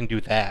dip, I can do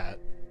that.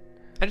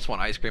 I just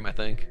want ice cream. I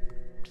think.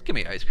 Just give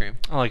me ice cream.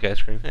 I like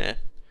ice cream. Eh.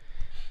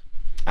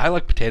 I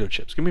like potato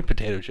chips. Give me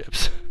potato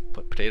chips.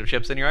 Put potato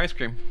chips in your ice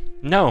cream.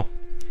 No.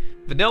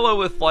 Vanilla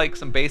with like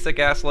some basic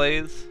ass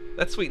lays.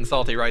 That's sweet and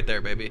salty right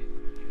there, baby.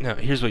 No,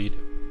 here's what you do.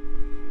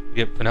 You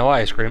get vanilla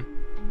ice cream.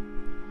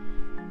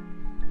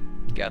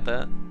 You got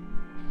that?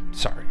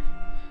 Sorry.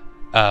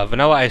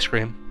 Vanilla ice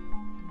cream.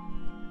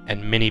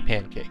 And mini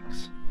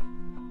pancakes.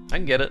 I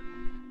can get it.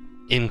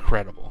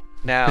 Incredible.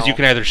 Now, Because you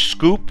can either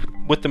scoop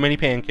with the mini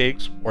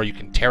pancakes, or you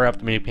can tear up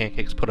the mini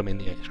pancakes, put them in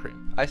the ice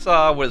cream. I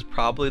saw what is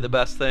probably the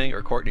best thing,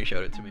 or Courtney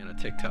showed it to me on a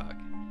TikTok.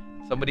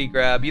 Somebody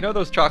grabbed, you know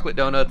those chocolate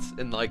donuts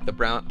in like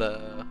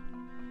the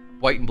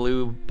white and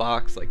blue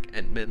box, like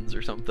Entman's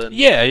or something?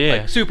 Yeah, yeah.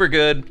 Like super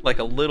good, like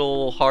a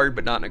little hard,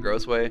 but not in a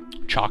gross way.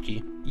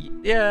 Chalky.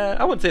 Yeah,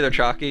 I wouldn't say they're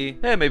chalky.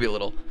 Maybe a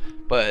little.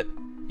 But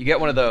you get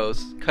one of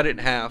those, cut it in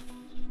half,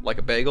 like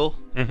a bagel,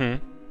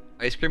 Mm-hmm.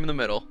 ice cream in the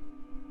middle,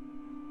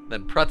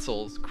 then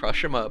pretzels,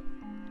 crush them up,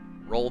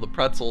 roll the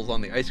pretzels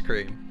on the ice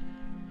cream.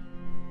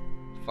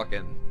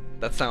 Fucking,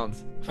 that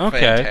sounds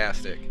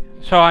fantastic.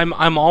 So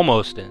I'm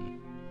almost in.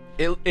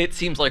 It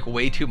seems like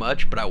way too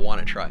much, but I want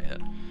to try it.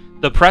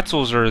 The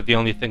pretzels are the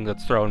only thing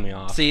that's throwing me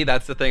off. See,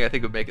 that's the thing I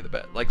think would make it the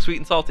best. Like sweet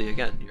and salty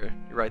again. You're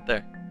right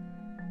there.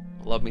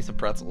 Love me some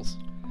pretzels.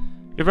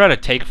 You ever had a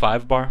Take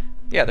 5 bar?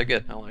 Yeah, they're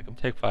good. I like them.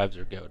 Take 5s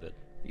are goated.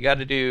 You got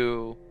to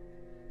do.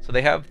 So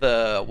they have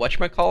the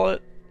whatchamacallit,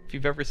 if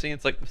you've ever seen.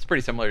 It's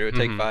pretty similar to a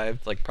Take 5.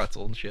 It's like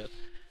pretzel and shit.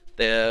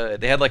 They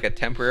had like a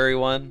temporary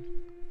one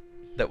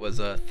that was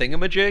a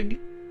thingamajig.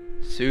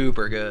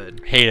 Super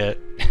good. Hate it.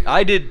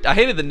 I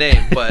hated the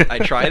name, but I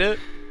tried it,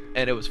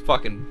 and it was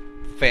fucking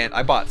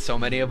I bought so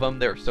many of them.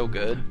 They were so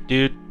good.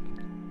 Dude,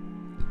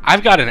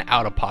 I've got an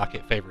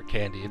out-of-pocket favorite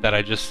candy that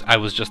I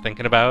was just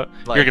thinking about.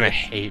 Like, You're gonna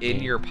hate me.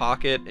 In your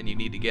pocket, and you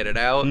need to get it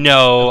out.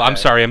 No, Okay. I'm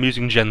sorry. I'm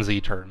using Gen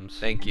Z terms.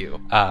 Thank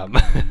you.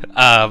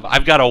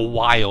 I've got a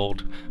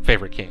wild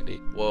favorite candy.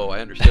 Whoa, I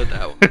understood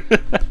that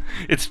one.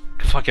 It's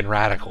fucking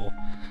radical.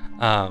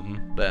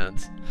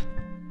 Benz.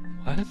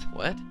 What?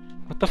 What?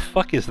 What the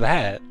fuck is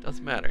that?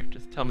 Doesn't matter.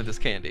 Just tell me this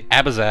candy.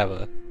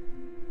 Abba-Zaba.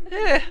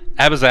 Eh,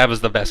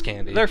 Abba-Zaba's the best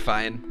candy. they're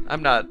fine.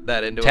 I'm not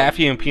that into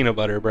Taffy and peanut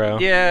butter, bro.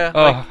 them. Yeah.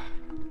 Oh, Like,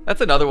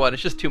 that's another one.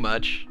 It's just too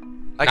much.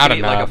 I Not can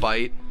eat like a enough.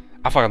 bite.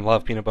 I fucking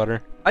love peanut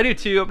butter. I do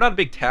too. I'm not a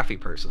big taffy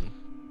person.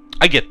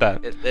 I get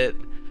that.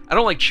 I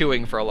don't like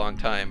chewing for a long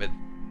time.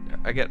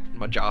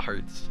 My jaw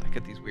hurts. I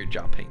get these weird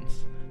jaw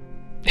pains.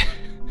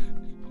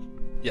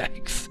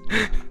 Yikes.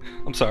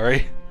 I'm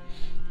sorry.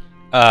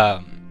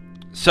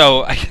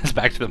 So I guess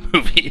back to the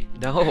movie.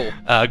 No.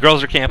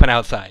 Girls are camping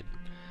outside.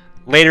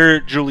 Later,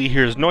 Julie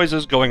hears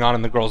noises going on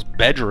in the girls'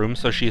 bedroom,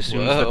 so she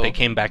assumes that Whoa. they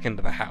came back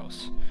into the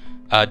house.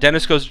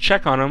 Dennis goes to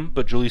check on them,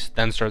 but Julie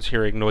then starts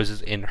hearing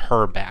noises in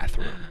her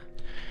bathroom.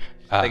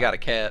 They got a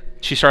cat.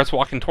 She starts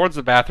walking towards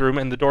the bathroom,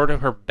 and the door to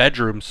her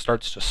bedroom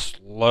starts to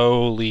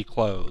slowly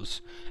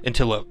close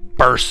until it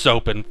bursts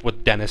open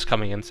with Dennis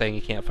coming in saying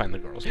he can't find the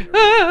girls.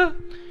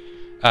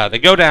 They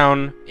go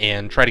down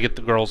and try to get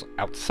the girls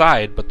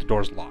outside, but the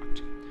door's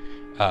locked.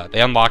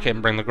 They unlock it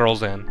and bring the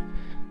girls in.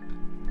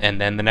 And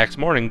then the next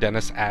morning,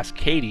 Dennis asks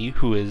Katie,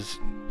 who is,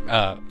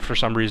 for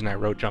some reason I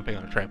wrote jumping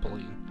on a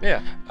trampoline.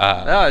 Yeah.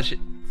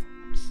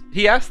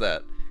 He asked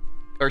that.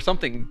 Or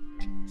something.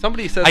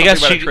 Somebody says I something guess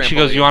about a trampoline. she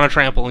goes, "You want a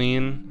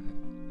trampoline?"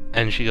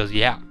 And she goes,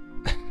 "Yeah."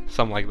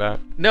 Something like that.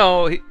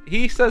 No,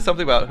 he says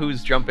something about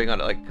who's jumping on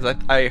it. Like, because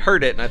I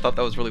heard it and I thought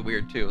that was really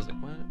weird too. I was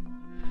like, what?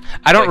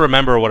 I don't Like-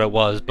 remember what it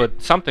was,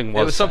 but something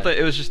was It was said. something.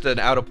 It was just an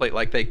out of plate.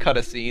 Like they cut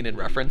a scene and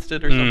referenced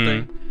it or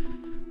something.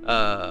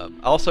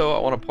 Also, I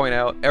want to point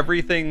out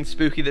everything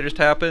spooky that just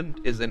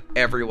happened is in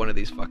every one of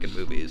these fucking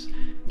movies.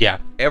 Yeah.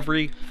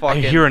 Every I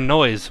fucking. hear a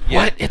noise.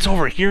 Yeah. What? It's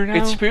over here now?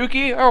 It's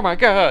spooky. Oh my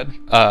god.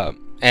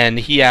 And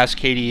he asked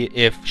Katie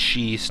if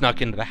she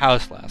snuck into the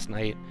house last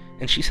night,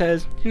 and she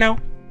says, "No."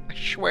 I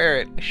swear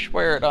it. I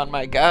swear it on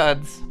my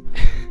gods.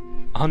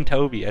 On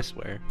Toby, I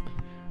swear.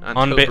 On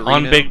On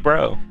Tobarino. Big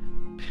Bro.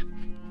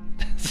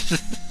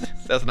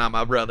 That's not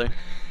my brother.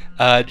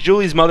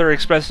 Julie's mother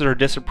expresses her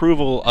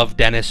disapproval of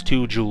Dennis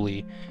to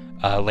Julie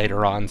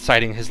later on,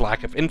 citing his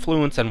lack of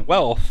influence and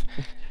wealth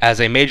as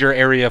a major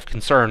area of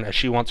concern, as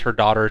she wants her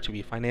daughter to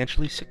be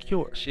financially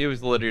secure. She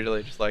was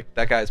literally just like,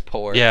 that guy's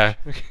poor. Yeah.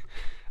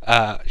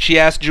 She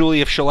asks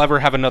Julie if she'll ever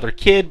have another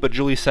kid, but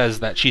Julie says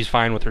that she's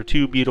fine with her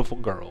 2 beautiful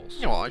girls.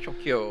 Oh, so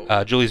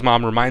cute. Julie's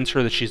mom reminds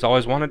her that she's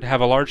always wanted to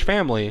have a large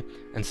family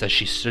and says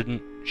she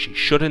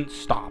shouldn't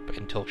stop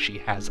until she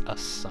has a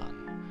son.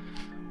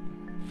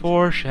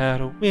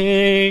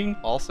 Foreshadowing.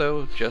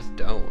 Also, just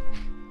don't.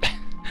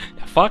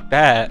 Yeah, fuck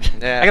that.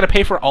 Yeah. I gotta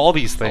pay for all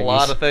these things. A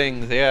lot of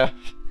things, yeah.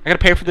 I gotta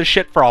pay for this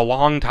shit for a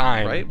long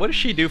time. Right? What does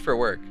she do for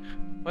work?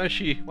 Why is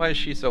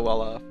she so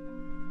well off?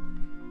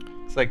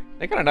 It's like,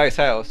 they got a nice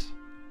house.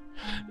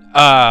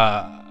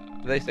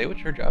 Do they say what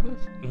her job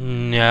is?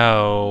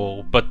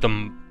 No, but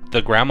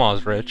the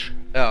grandma's rich.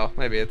 Oh,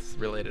 maybe it's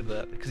related to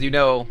that. Because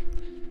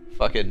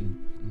fucking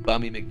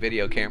bummy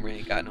McVideo camera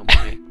ain't got no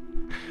money.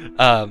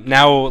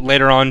 Now,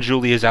 later on,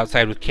 Julie is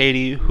outside with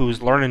Katie,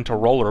 who's learning to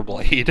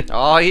rollerblade.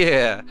 Oh,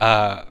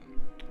 yeah.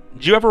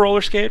 Did you ever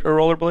roller skate or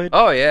rollerblade?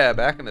 Oh, yeah,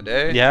 back in the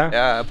day. Yeah?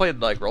 Yeah, I played,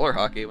 like, roller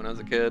hockey when I was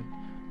a kid.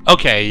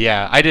 Okay,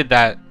 yeah, I did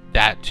that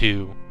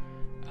too.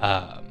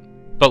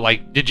 But,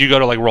 like, did you go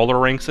to, like, roller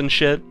rinks and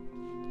shit?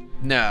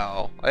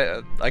 No.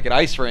 Like an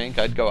ice rink,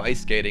 I'd go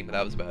ice skating, but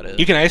that was about it.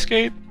 You can ice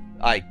skate?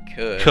 I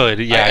could. Could,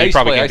 yeah, I you used to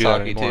probably play can't ice do that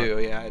hockey, anymore.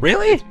 too, yeah.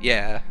 Really?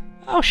 Yeah.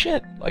 Oh,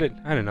 shit. Like-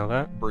 I didn't know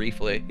that.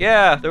 Briefly.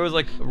 Yeah, there was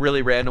like a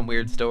really random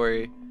weird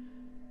story.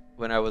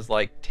 When I was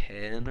like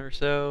 10 or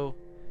so,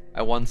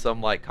 I won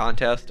some like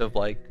contest of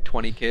like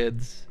 20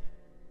 kids.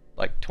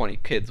 Like 20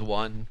 kids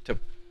won to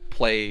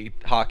play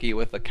hockey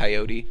with a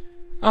coyote.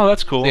 Oh,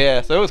 that's cool.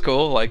 Yeah, so it was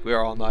cool. Like we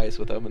were all on the ice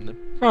with them and then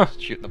Huh.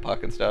 shooting the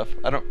puck and stuff.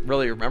 I don't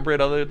really remember it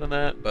other than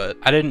that, but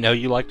I didn't know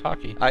you liked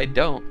hockey. I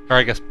don't. Or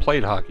I guess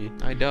played hockey.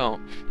 I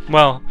don't.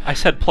 Well, I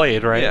said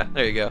played, right? Yeah,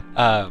 there you go.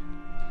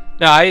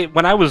 No,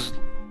 when I was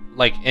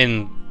like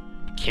in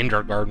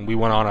kindergarten, we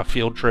went on a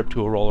field trip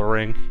to a roller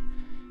rink,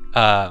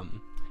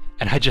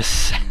 and I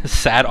just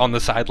sat on the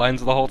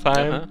sidelines the whole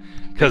time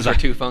because They're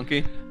too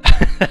funky.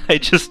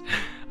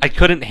 I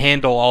couldn't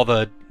handle all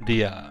the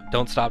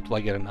 "Don't Stop Till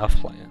I Get Enough"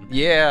 playing.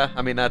 Yeah,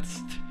 I mean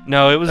that's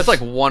Like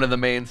one of the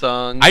main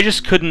songs. I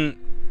just couldn't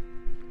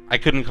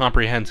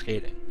comprehend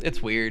skating.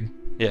 It's weird.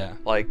 Yeah,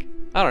 Like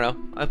I don't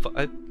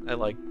know. I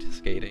liked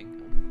skating.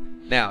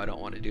 Now I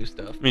don't want to do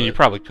stuff. I mean you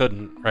probably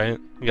couldn't, right?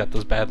 You got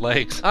those bad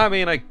legs. I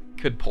mean, I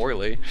could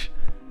poorly.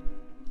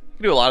 I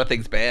can do a lot of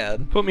things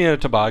bad. Put me in a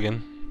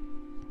toboggan.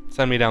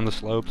 Send me down the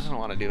slopes. I don't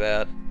want to do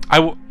that.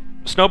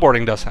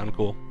 Snowboarding does sound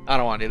cool. I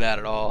don't want to do that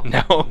at all.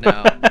 No.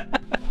 No.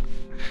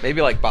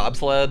 Maybe like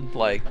bobsled.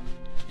 Like,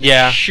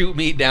 Yeah. shoot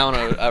me down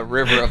a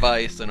river of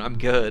ice and I'm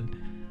good.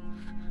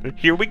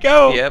 Here we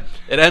go. Yep.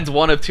 It ends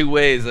one of two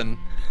ways and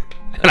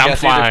And I I'm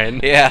guess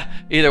fine.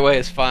 Either way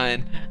is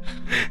fine.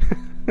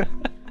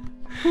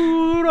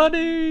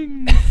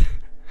 Running.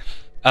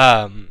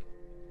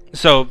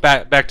 So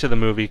back to the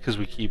movie because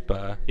we keep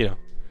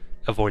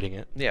avoiding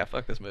it. Yeah,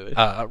 fuck this movie.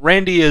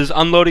 Randy is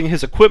unloading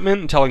his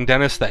equipment and telling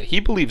Dennis that he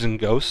believes in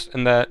ghosts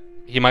and that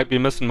he might be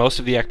missing most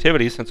of the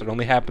activity since it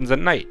only happens at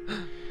night.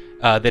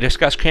 They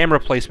discuss camera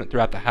placement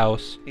throughout the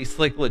house. He's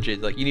like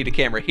legit. Like you need a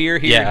camera here,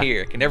 Yeah. and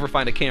here. Can never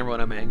find a camera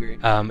when I'm angry.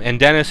 And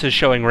Dennis is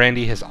showing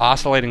Randy his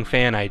oscillating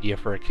fan idea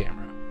for a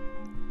camera.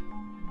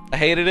 I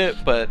hated it,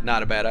 but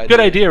not a bad idea. Good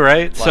idea,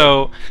 right? Like-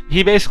 So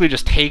he basically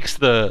just takes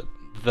the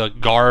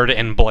guard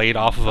and blade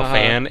off of a Uh-huh.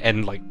 fan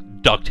and like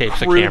duct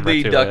tapes a camera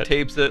Crudely to duct it.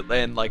 tapes it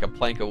and like a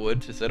plank of wood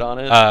to sit on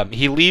it.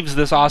 He leaves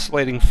this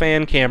oscillating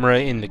fan camera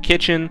in the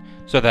kitchen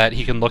so that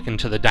he can look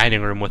into the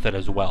dining room with it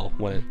as well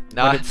when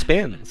it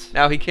spins.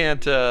 Now he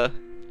can't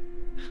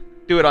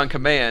do it on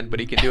command, but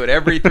he can do it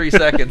every 3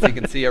 seconds. He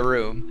can see a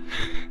room.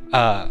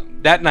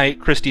 That night,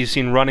 Christy is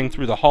seen running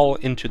through the hall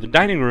into the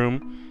dining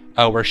room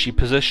where she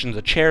positions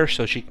a chair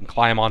so she can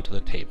climb onto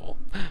the table.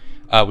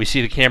 We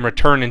see the camera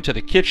turn into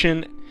the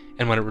kitchen,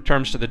 and when it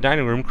returns to the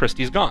dining room,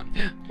 Christy's gone.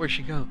 Where'd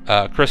she go?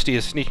 Christy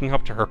is sneaking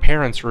up to her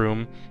parents'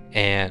 room,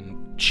 and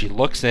she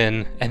looks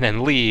in and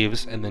then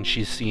leaves, and then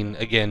she's seen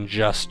again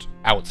just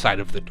outside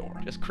of the door.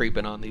 Just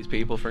creeping on these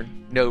people for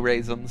no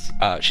reasons.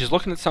 She's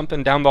looking at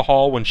something down the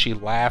hall when she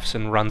laughs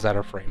and runs out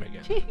of frame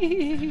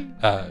again.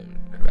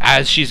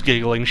 As she's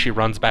giggling, she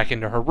runs back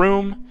into her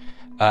room.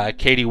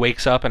 Katie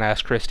wakes up and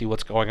asks Christy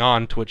what's going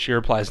on, to which she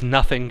replies,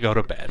 "Nothing, go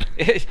to bed."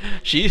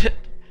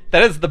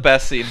 That is the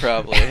best scene,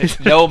 probably.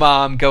 No,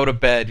 Mom, go to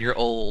bed. You're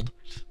old.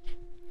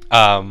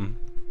 And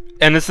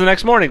it's the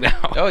next morning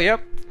now. Oh,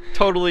 yep.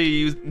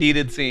 Totally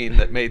needed scene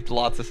that made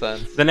lots of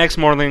sense. The next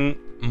morning,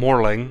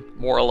 Moraling.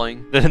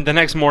 the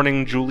next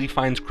morning, Julie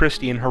finds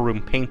Christy in her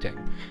room painting.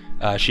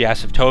 She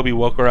asks if Toby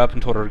woke her up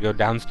and told her to go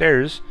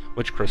downstairs,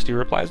 which Christy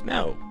replies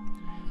no.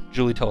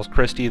 Julie tells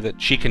Christy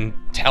that she can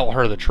tell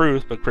her the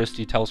truth, but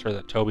Christy tells her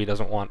that Toby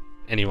doesn't want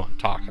anyone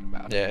talking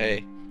about it. Yeah,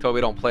 hey, Toby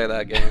don't play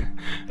that game.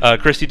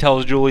 Christy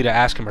tells Julie to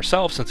ask him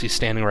herself since he's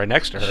standing right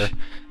next to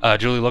her.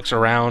 Julie looks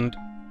around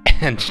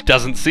and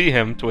doesn't see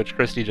him, to which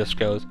Christy just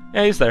goes,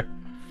 "Yeah, he's there."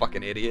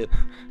 Fucking idiot.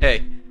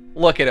 Hey,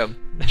 look at him,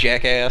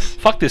 jackass.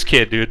 Fuck this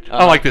kid, dude. I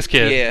don't like this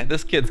kid. Yeah,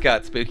 this kid's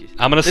got spooky.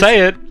 I'm gonna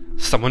say it.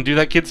 Someone do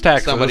that kid's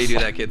taxes. Somebody do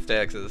that kid's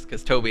taxes,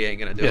 because Toby ain't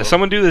gonna do it. Yeah,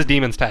 someone do this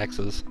demon's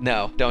taxes.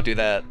 No, don't do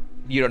that.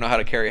 You don't know how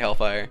to carry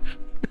hellfire.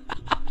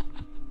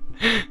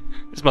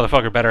 This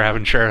motherfucker better have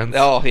insurance.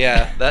 Oh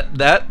yeah,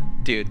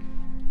 that dude.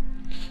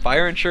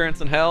 Fire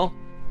insurance in hell.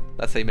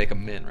 That's how you make a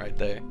mint right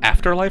there.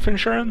 Afterlife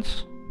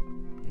insurance?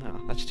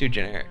 No, that's too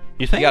generic.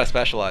 You think? You gotta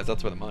specialize.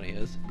 That's where the money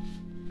is.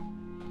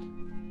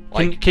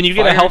 Can you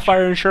get a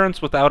hellfire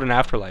insurance without an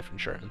afterlife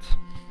insurance?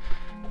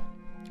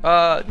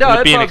 No,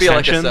 that'd be an probably be like a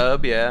extension?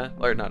 sub, yeah.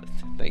 Or not.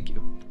 Thank you.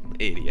 I'm an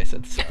idiot. I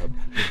said sub.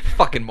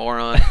 Fucking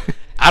moron.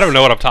 I don't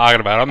know what I'm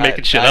talking about. I'm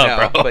making shit I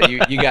up, know, bro.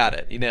 But you got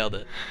it. You nailed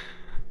it.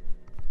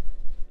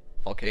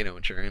 Volcano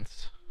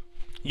insurance.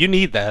 You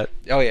need that.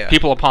 Oh yeah.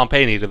 People of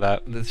Pompeii needed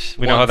that.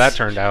 We know how that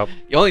turned out.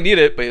 You only need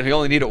it, but you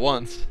only need it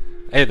once.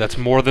 Hey, that's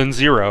more than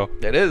zero.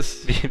 It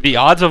is. The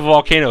odds of a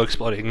volcano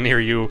exploding near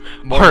you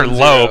More are than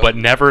low, zero. but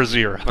never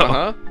zero. Uh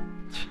huh.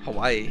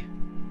 Hawaii.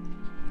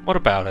 What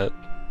about it?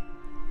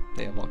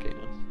 They have volcanoes.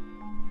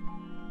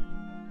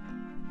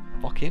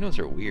 Volcanoes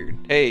are weird.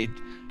 Hey,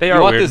 They you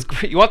are want weird.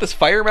 this? You want this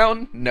fire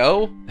mountain?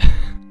 No.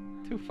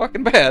 Too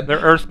fucking bad. They're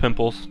earth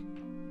pimples.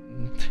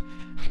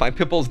 My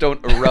pimples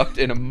don't erupt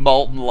in a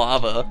molten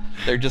lava.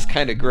 They're just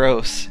kind of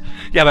gross.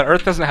 Yeah, but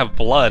Earth doesn't have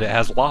blood; it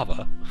has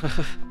lava.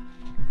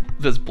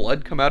 Does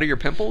blood come out of your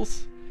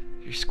pimples?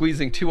 You're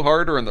squeezing too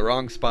hard or in the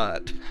wrong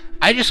spot.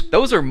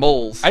 Those are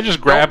moles. I just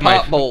Don't grab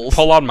pop moles.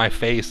 pull on my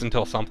face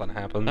until something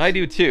happens. I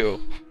do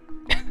too.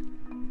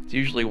 It's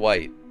usually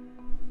white.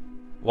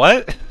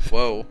 What?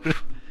 Whoa.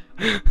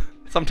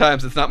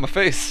 Sometimes it's not my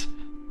face.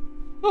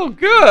 Oh,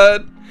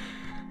 good.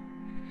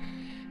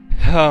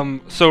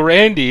 So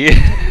Randy.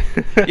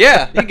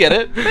 Yeah, you get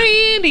it.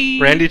 Randy.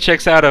 Randy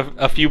checks out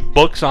a few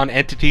books on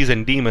entities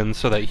and demons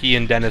so that he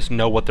and Dennis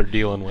know what they're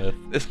dealing with.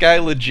 This guy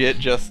legit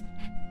just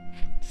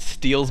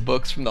steals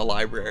books from the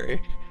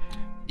library.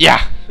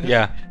 Yeah,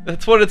 yeah.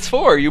 That's what it's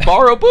for. You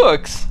borrow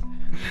books.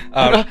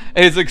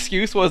 His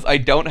excuse was, I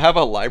don't have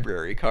a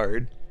library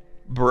card.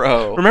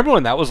 Bro. Remember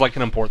when that was like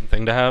an important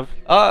thing to have?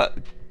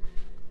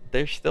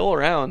 They're still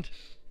around.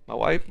 My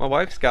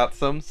wife's got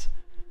some.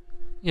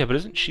 Yeah, but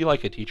isn't she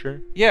like a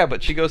teacher? Yeah,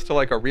 but she goes to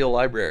like a real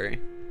library.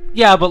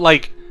 Yeah, but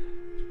like,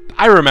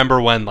 I remember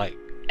when like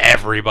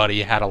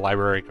everybody had a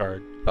library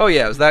card. Oh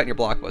yeah, it was that and your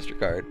Blockbuster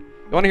card.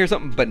 You want to hear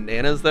something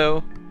bananas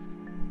though?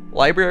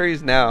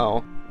 Libraries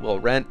now will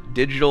rent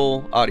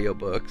digital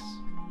audiobooks,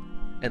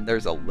 and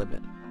there's a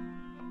limit.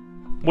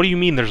 What do you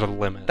mean there's a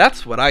limit?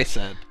 That's what I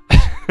said.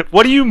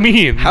 What do you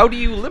mean? How do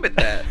you limit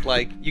that?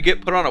 Like, you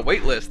get put on a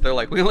wait list, they're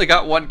like, we only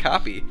got one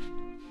copy.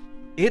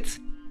 It's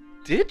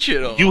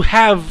digital. You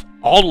have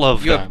all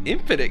of You them. have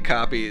infinite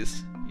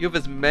copies. You have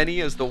as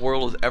many as the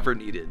world has ever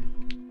needed.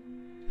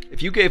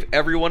 If you gave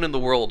everyone in the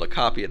world a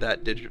copy of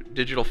that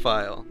digital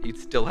file, you'd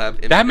still have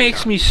infinite That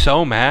makes me copies.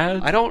 so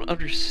mad. I don't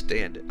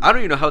understand it. I don't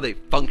even know how they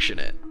function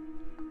it.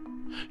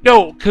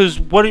 No, because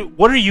what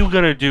are you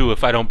gonna do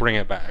if I don't bring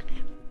it back?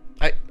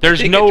 I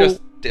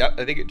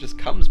think it just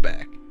comes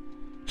back.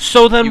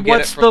 So then You get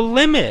what's it from- the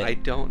limit? I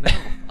don't know.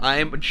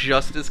 I'm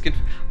just as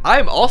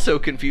I'm also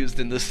confused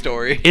in this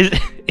story.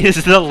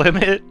 Is the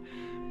limit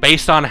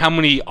based on how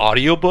many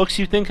audiobooks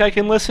you think I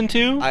can listen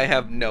to? I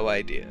have no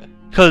idea.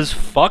 Cause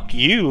fuck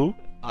you.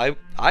 I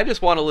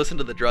just want to listen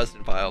to the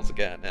Dresden Files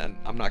again, and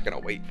I'm not gonna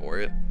wait for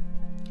it.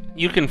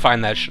 You can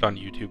find that shit on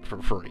YouTube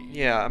for free.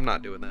 Yeah, I'm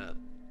not doing that.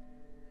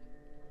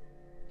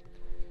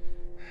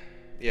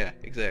 Yeah,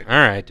 exactly.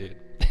 Alright, dude.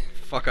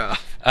 Fuck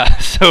off.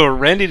 So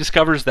Randy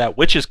discovers that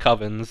witches'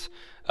 covens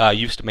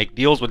used to make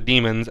deals with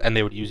demons, and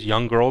they would use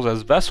young girls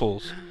as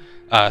vessels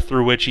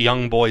through which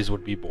young boys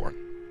would be born.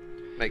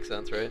 Makes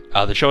sense, right?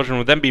 The children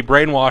would then be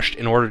brainwashed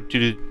in order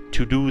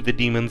to do the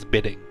demon's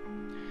bidding.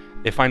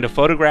 They find a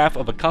photograph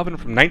of a coven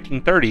from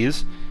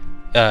 1930s,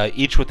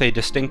 each with a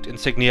distinct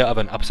insignia of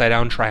an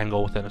upside-down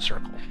triangle within a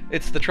circle.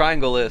 It's the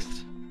Triangle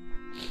List.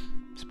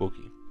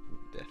 Spooky.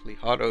 Deathly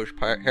Hallows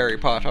Harry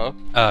Potter.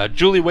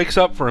 Julie wakes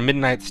up for a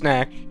midnight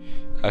snack.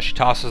 She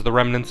tosses the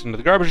remnants into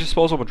the garbage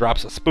disposal, but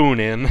drops a spoon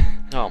in.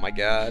 Oh my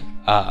god.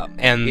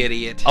 And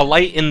Idiot. a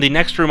light in the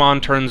next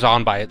room turns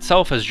on by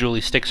itself as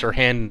Julie sticks her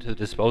hand into the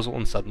disposal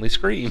and suddenly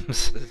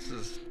screams. This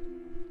is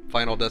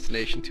Final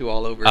Destination 2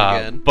 all over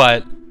again.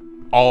 But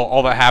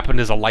all that happened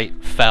is a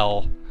light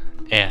fell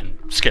and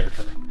scared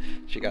her.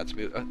 She got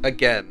smooth.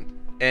 Again,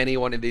 any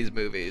one of these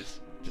movies,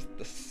 just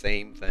the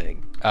same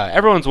thing.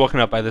 Everyone's woken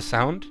up by this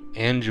sound,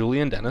 and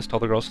Julie and Dennis tell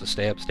the girls to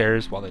stay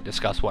upstairs while they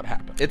discuss what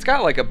happened. It's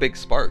got like a big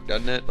spark,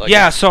 doesn't it? Like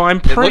Yeah, so I'm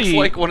It pretty... looks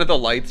like one of the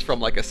lights from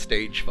like a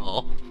stage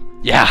fall.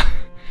 Yeah.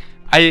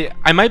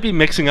 I might be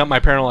mixing up my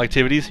paranormal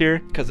activities here,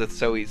 Because it's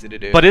so easy to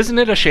do. but isn't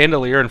it a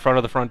chandelier in front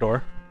of the front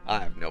door? I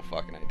have no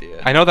fucking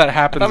idea. I know that I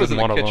happens thought it was in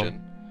in one the of kitchen.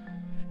 them.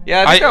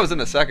 Yeah, I think that was in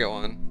the second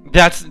one.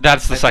 That's the I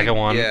second think-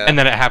 one, yeah. and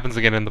then it happens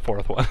again in the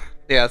fourth one.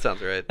 Yeah, that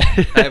sounds right.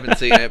 I haven't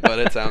seen it, but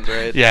it sounds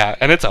right. Yeah,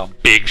 and it's a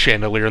big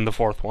chandelier in the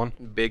fourth one.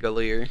 Big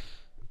Alir.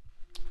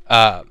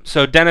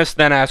 So Dennis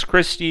then asks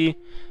Christy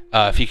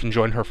if he can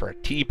join her for a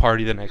tea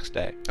party the next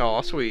day.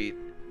 Oh, sweet.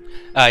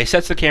 He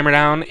sets the camera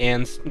down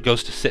and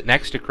goes to sit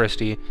next to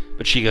Christy,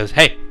 but she goes,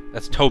 "Hey,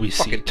 that's Toby's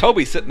Fucking seat."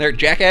 Toby sitting there,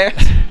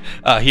 jackass.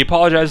 He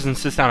apologizes and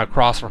sits down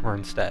across from her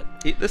instead.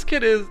 This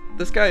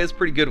guy is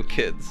pretty good with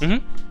kids.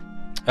 Mhm.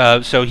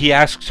 So he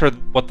asks her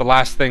what the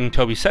last thing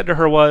Toby said to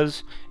her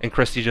was, and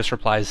Christy just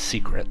replies,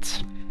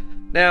 secrets.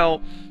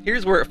 Now,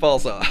 here's where it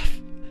falls off.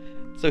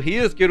 So he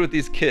is good with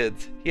these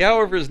kids. He,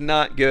 however, is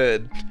not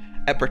good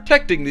at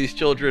protecting these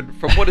children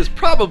from what is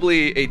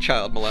probably a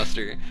child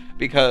molester.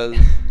 Because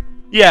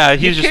yeah,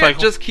 he's you just can't like,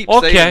 just keep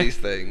okay, saying these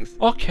things.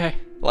 Okay.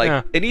 Like,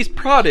 yeah. And he's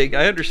prodding.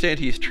 I understand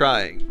he's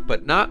trying,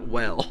 but not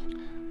well.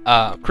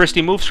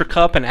 Christy moves her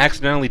cup and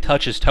accidentally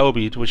touches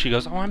Toby, to which he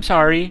goes, "Oh, I'm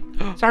sorry.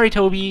 Sorry,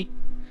 Toby."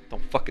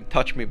 Don't fucking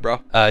touch me,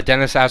 bro.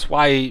 Dennis asks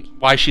why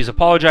she's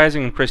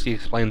apologizing, and Christy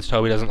explains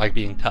Toby doesn't like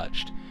being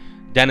touched.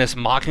 Dennis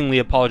mockingly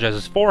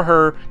apologizes for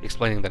her,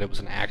 explaining that it was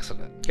an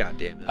accident. God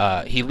damn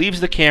it. He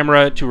leaves the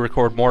camera to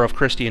record more of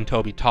Christy and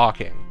Toby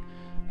talking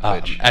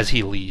as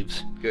he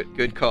leaves.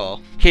 Good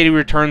call. Katie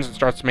returns and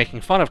starts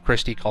making fun of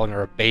Christy, calling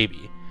her a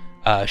baby.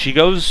 She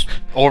goes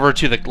over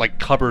to the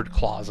cupboard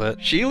closet.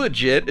 She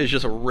legit is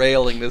just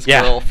railing this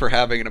Yeah. girl for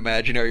having an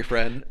imaginary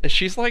friend. And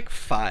she's like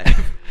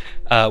 5.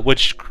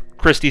 Which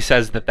Christy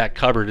says that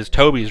cupboard is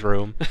Toby's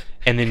room,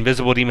 and the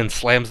invisible demon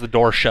slams the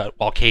door shut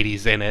while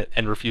Katie's in it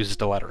and refuses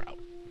to let her out.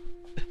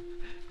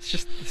 It's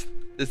just,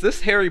 is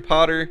this Harry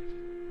Potter?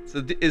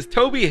 So is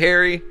Toby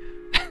Harry,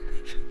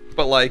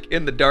 but like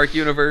in the dark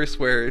universe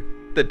where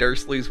the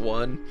Dursleys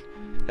won,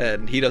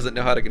 and he doesn't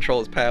know how to control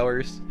his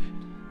powers?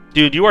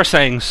 Dude, you are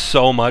saying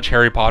so much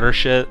Harry Potter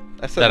shit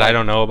that I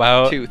don't know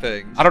about. 2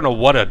 things. I don't know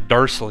what a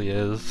Dursley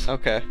is.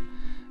 Okay.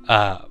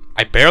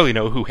 I barely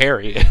know who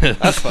Harry is.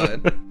 That's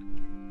fine.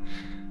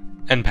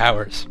 And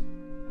powers.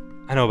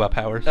 I know about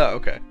powers. Oh,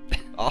 okay.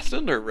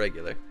 Austin or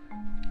regular?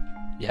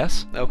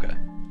 Yes. Okay.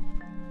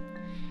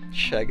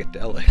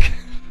 Shagadelic.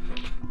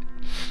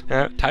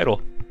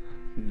 Title.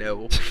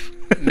 No.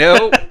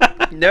 No.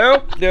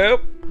 No. No.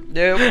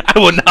 No. I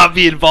will not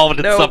be involved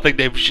in Nope. something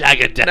named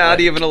Shagadelic. Not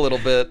even a little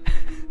bit.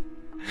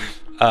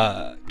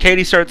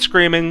 Katie starts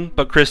screaming,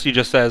 but Christy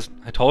just says,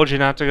 "I told you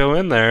not to go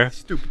in there."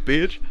 Stupid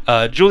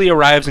bitch. Julie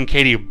arrives and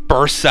Katie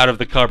bursts out of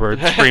the cupboard,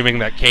 screaming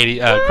that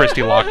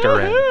Christy locked her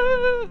in.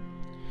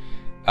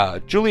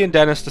 Julie and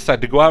Dennis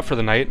decide to go out for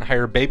the night and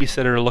hire a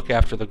babysitter to look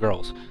after the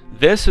girls.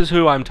 This is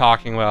who I'm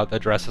talking about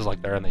that dresses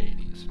like they're in the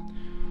 80s.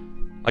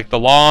 Like the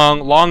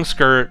long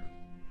skirt,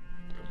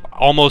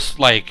 almost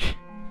like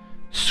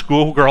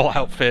schoolgirl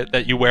outfit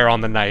that you wear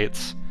on the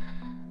nights.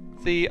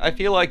 See, I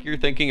feel like you're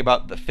thinking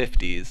about the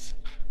 50s,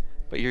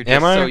 but you're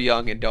Am just I? so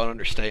young and don't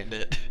understand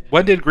it.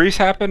 When did Grease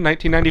happen?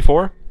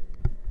 1994?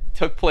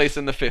 Took place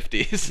in the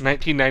 50s.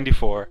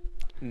 1994.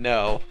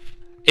 No.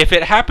 If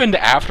it happened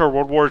after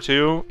World War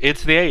II,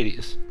 it's the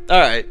 80s.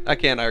 Alright, I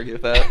can't argue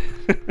with that.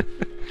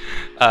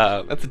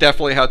 That's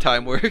definitely how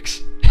time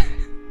works.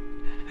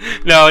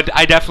 No,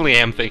 I definitely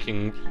am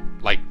thinking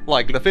like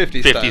Like the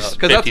 50s style. 50s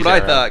Because that's what I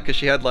era. thought, because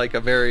she had like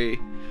a very...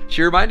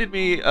 She reminded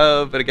me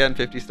of, and again,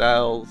 50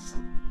 styles.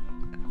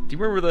 Do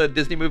you remember the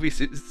Disney movie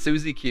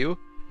Susie Q?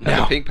 Had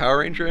No. the pink Power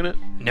Ranger in it?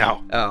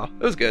 no. Oh,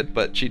 it was good,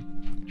 but she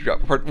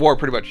wore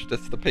pretty much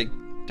just the pink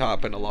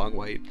top and a long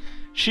white.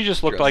 She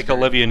just looked Dressed like very-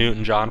 Olivia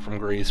Newton-John from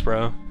Grease,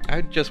 bro. I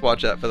just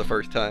watched that for the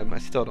first time. I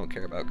still don't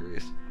care about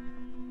Grease.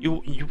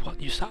 You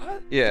saw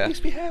it? Yeah. It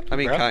makes me happy. I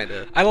mean, bro.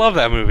 kinda. I love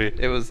that movie.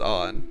 It was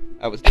on.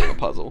 I was doing a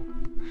puzzle.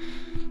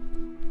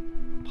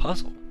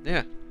 Puzzle.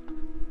 Yeah.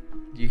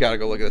 You gotta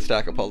go look at the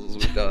stack of puzzles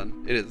we've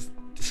done. It is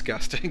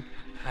disgusting.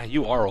 Ah,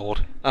 you are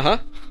old. Uh-huh.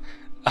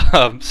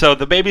 So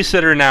the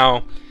babysitter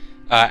now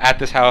at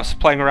this house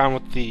playing around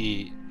with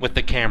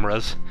the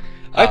cameras.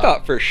 I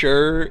thought for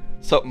sure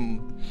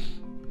something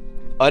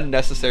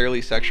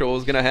unnecessarily sexual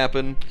was gonna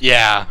happen.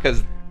 Yeah.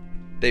 Because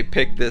they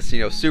picked this,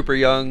 super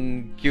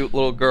young, cute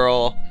little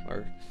girl.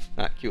 Or,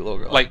 not cute little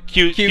girl. Like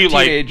cute teenage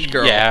like,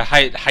 girl. Yeah,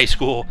 high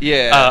school.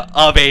 Yeah.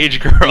 Of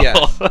age girl.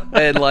 Yes.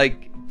 And,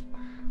 like,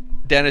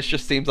 Dennis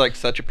just seems like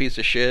such a piece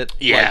of shit.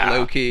 Yeah. Like,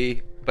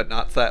 low-key, but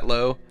not that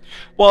low.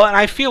 Well, and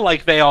I feel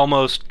like they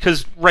almost,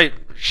 because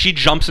she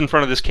jumps in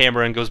front of this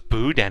camera and goes,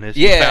 "Boo, Dennis,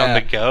 you Yeah. found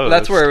the ghost."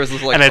 That's where it was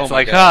just like, and it's oh my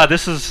like, God.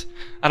 this is,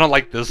 I don't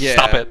like this. Yeah.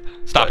 Stop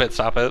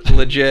it.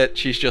 Legit,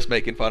 she's just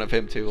making fun of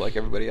him too, like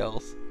everybody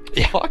else.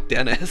 Yeah. Fuck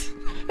Dennis.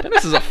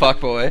 Dennis is a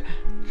fuckboy.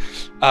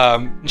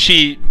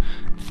 She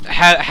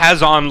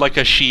has on like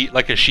a sheet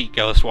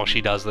ghost while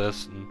she does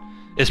this, and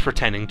is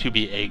pretending to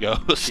be a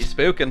ghost. She's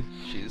spooking.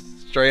 She's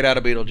straight out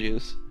of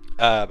Beetlejuice.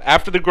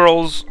 After the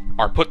girls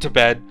are put to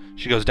bed,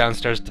 she goes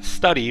downstairs to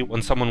study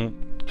when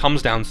someone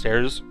comes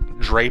downstairs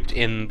draped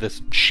in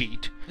this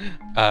sheet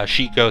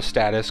ghost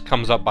status,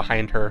 comes up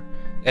behind her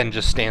and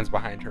just stands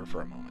behind her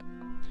for a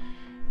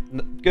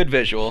moment. Good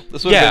visual.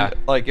 This would have been,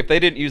 like, if they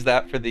didn't use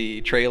that for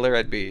the trailer,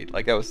 I'd be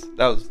like, that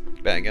was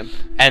banging.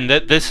 And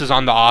this is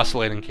on the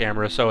oscillating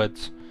camera, so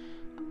it's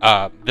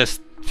this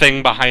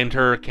thing behind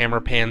her,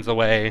 camera pans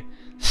away,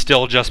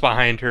 still just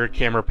behind her,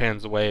 camera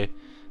pans away,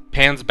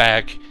 pans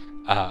back,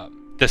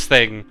 this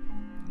thing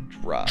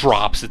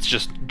drops. It's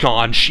just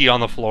gone. She on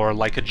the floor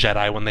like a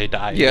Jedi when they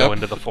die and go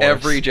into the Force.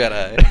 Every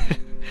Jedi.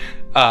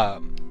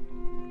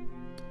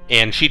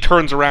 And she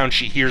turns around,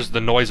 she hears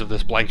the noise of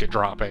this blanket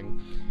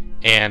dropping,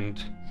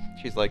 and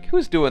She's like,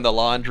 who's doing the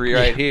laundry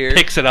right here?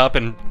 Picks it up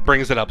and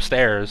brings it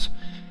upstairs.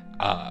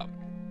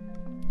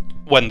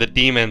 When the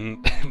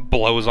demon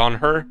blows on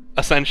her,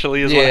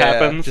 essentially, is what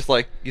happens. Just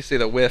like, you see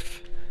the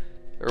whiff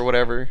or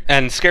whatever.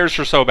 And scares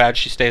her so bad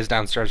she stays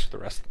downstairs for the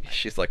rest of the night.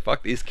 She's like,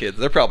 fuck these kids.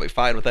 They're probably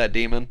fine with that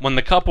demon. When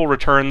the couple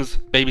returns,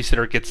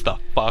 babysitter gets the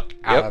fuck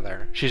out of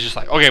there. She's just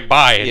like, okay,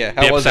 bye. And Yeah,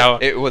 how dips was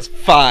out. it? It was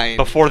fine.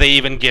 Before they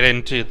even get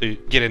into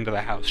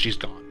the house, she's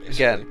gone,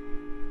 basically. Again,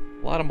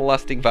 a lot of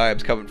molesting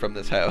vibes coming from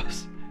this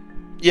house.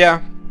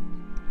 Yeah.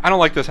 I don't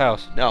like this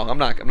house. No, I'm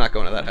not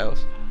going to that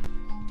house.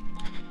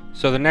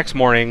 So the next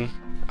morning,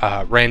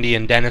 Randy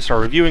and Dennis are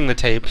reviewing the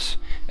tapes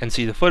and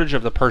see the footage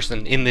of the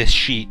person in this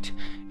sheet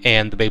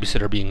and the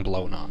babysitter being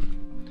blown on.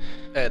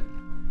 And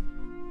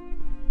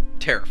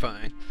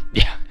terrifying.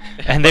 Yeah.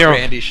 And they are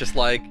Randy's just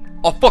like,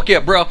 oh, fuck yeah,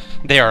 bro.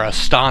 They are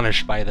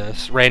astonished by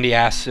this. Randy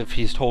asks if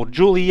he's told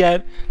Julie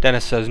yet.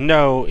 Dennis says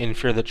no, in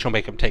fear that she'll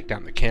make him take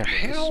down the cameras.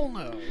 Hell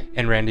no.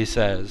 And Randy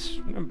says,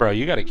 bro,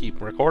 you gotta keep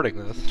recording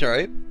this. That's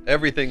right.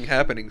 Everything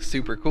happening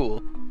super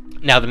cool.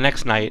 Now, the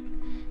next night,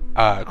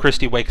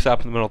 Christy wakes up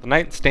in the middle of the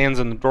night and stands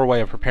in the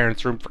doorway of her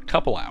parents' room for a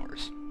couple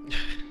hours.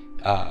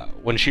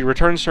 When she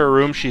returns to her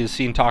room, she is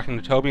seen talking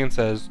to Toby and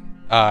says,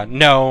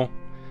 no,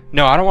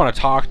 I don't want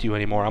to talk to you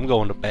anymore. I'm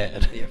going to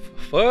bed. Yeah,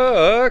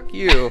 fuck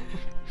you.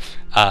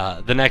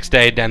 The next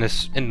day,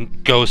 Dennis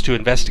goes to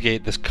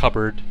investigate this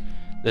cupboard,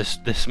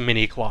 this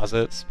mini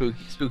closet.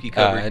 Spooky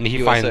cupboard. And he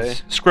USA.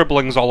 finds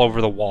scribblings all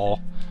over the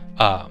wall.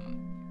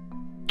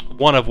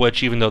 One of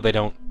which, even though they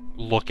don't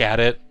look at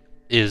it,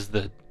 is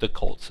the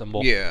cult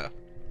symbol. Yeah.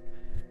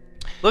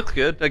 Looks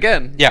good.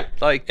 Again. Yeah.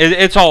 Like,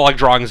 It's all like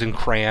drawings in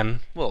crayon.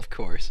 well, of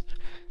course.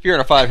 If you're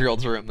in a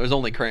 5-year-old's room, there's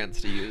only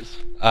crayons to use.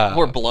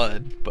 More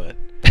blood, but,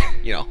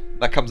 you know,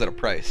 that comes at a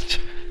price.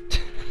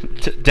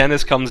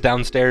 Dennis comes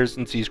downstairs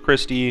and sees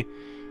Christy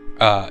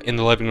in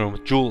the living room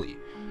with Julie.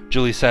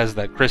 Julie says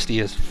that Christy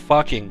is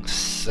fucking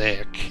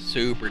sick.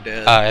 Super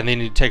dead. And they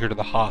need to take her to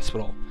the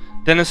hospital.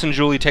 Dennis and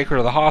Julie take her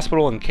to the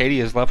hospital, and Katie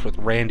is left with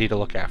Randy to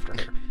look after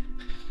her.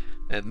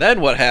 And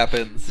then what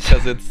happens?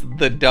 Because it's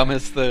the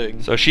dumbest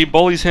thing. So she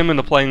bullies him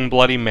into playing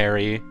Bloody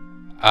Mary.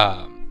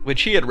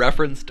 Which he had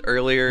referenced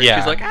earlier. Yeah.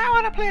 She's like, I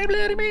want to play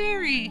Bloody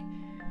Mary.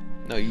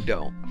 No, you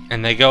don't.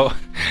 And they go...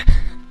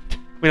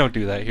 We don't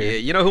do that here. Yeah,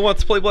 you know who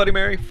wants to play Bloody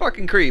Mary?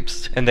 Fucking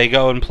creeps. And they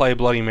go and play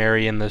Bloody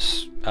Mary in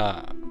this...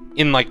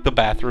 in, like, the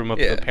bathroom of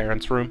Yeah. the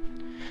parents' room.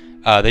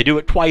 They do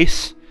it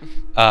twice.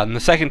 And the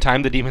second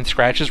time, the demon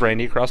scratches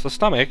Randy across the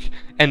stomach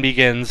and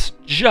begins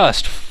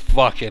just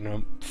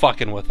fucking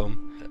with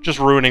them. Just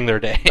ruining their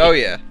day. Oh,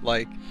 yeah.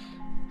 Like,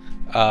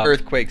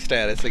 earthquake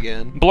status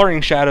again.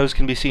 Blurring shadows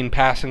can be seen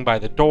passing by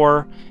the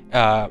door,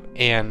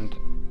 and...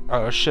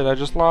 Oh, shit, I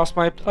just lost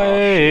my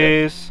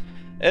place.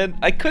 And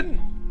I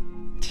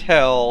couldn't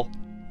tell...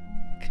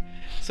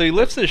 So he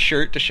lifts his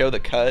shirt to show the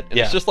cut, and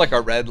Yeah. it's just like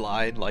a red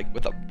line, like,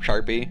 with a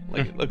Sharpie.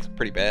 Like, it looks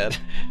pretty bad.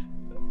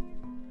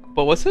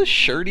 But was his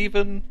shirt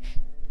even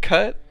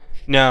cut?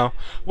 No.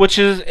 Which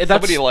is...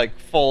 Somebody, like,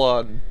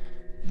 full-on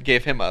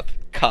gave him a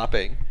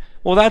copping.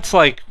 Well, that's,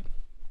 like,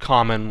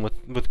 common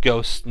with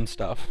ghosts and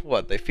stuff.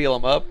 What, they feel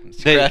him up and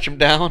scratch him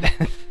down?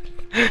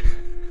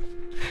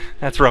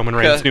 That's Roman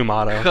Reigns' new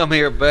motto. Come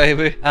here,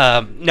 baby.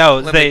 No,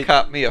 Let they me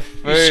cop me a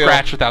fail.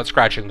 scratch without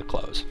scratching the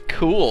clothes.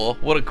 Cool.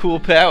 What a cool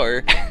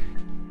power.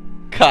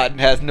 Cotton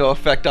has no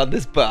effect on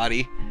this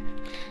body.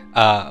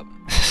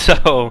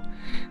 So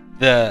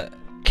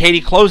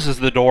Katie closes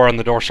the door and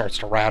the door starts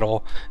to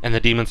rattle, and the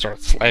demon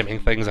starts slamming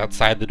things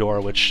outside the door,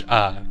 which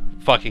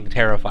fucking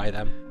terrify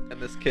them. And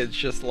this kid's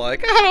just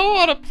like, I don't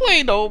want to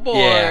play no more.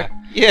 Yeah.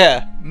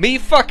 Yeah, me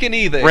fucking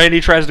either.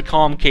 Randy tries to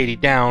calm Katie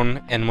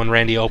down, and when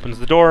Randy opens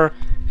the door,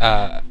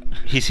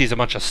 he sees a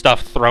bunch of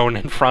stuff thrown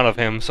in front of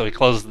him, so he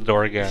closes the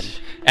door again,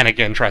 and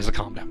again tries to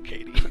calm down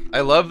Katie.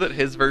 I love that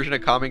his version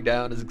of calming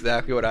down is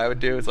exactly what I would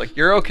do. It's like,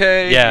 you're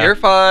okay, Yeah. you're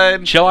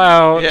fine. Chill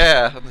out.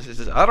 Yeah,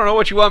 I don't know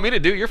what you want me to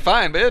do, you're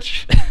fine,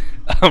 bitch.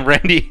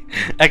 Randy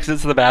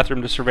exits the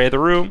bathroom to survey the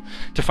room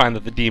to find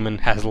that the demon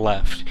has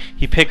left.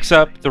 He picks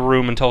up the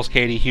room and tells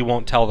Katie he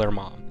won't tell their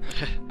mom.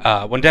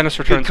 When Dennis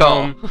returns Good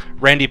call. home,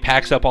 Randy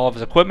packs up all of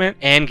his equipment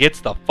and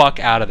gets the fuck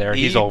out of there.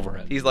 He's over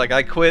it. He's like,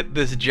 I quit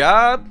this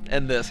job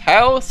and this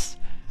house.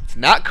 It's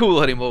not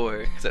cool anymore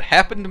because it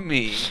happened to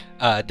me.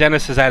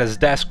 Dennis is at his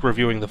desk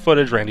reviewing the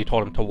footage Randy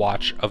told him to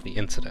watch of the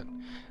incident.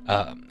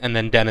 And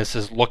then Dennis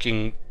is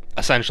looking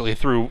essentially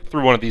through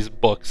one of these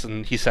books,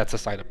 and he sets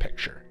aside a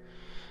picture.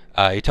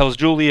 He tells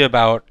Julie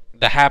about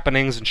the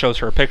happenings and shows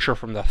her a picture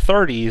from the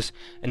 30s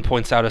and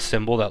points out a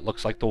symbol that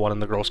looks like the one in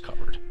the girl's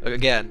cupboard.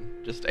 Again,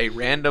 just a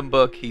random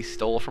book he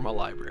stole from a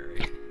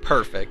library.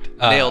 Perfect.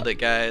 Nailed it,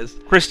 guys.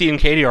 Christy and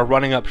Katie are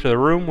running up to the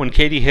room when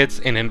Katie hits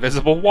an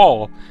invisible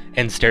wall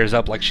and stares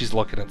up like she's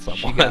looking at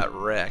someone. She got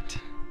wrecked.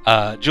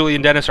 Julie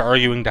and Dennis are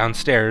arguing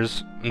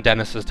downstairs, and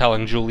Dennis is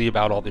telling Julie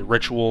about all the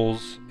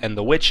rituals and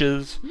the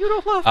witches. You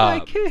don't love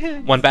my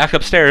kids. When back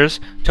upstairs,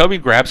 Toby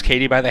grabs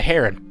Katie by the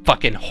hair and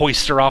fucking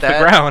hoists her off the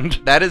ground.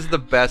 That is the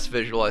best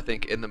visual, I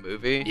think, in the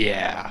movie.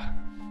 Yeah.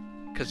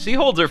 Because she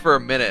holds her for a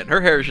minute, and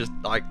her hair is just,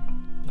 like,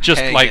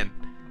 just hanging. like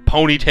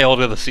ponytail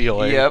to the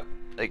ceiling. Yep.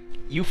 Like,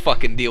 you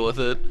fucking deal with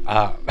it.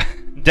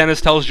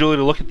 Dennis tells Julie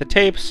to look at the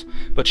tapes,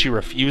 but she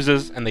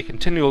refuses, and they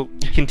continue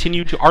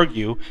to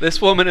argue.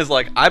 This woman is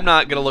like, I'm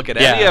not gonna look at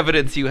any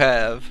evidence you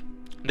have.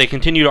 They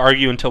continue to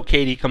argue until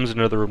Katie comes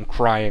into the room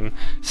crying,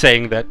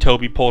 saying that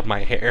Toby pulled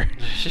my hair.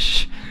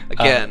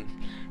 Again,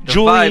 the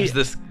Julie-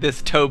 vibes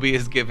this Toby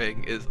is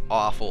giving is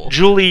awful.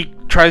 Julie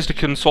tries to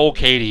console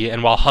Katie,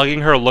 and while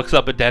hugging her, looks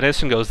up at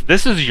Dennis and goes,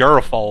 "This is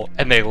your fault,"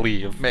 and they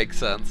leave. Makes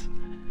sense.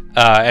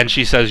 And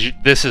she says,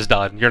 "This is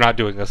done. You're not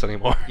doing this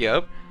anymore."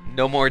 Yep.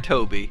 No more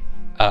Toby.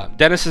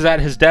 Dennis is at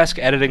his desk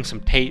editing some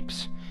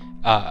tapes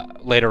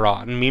later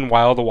on.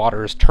 Meanwhile, the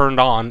water is turned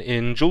on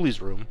in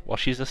Julie's room while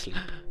she's asleep.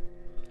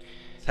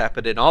 It's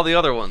happened in all the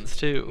other ones,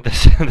 too.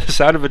 The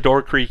sound of a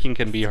door creaking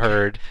can be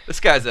heard.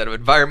 This guy's an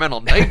environmental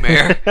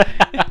nightmare.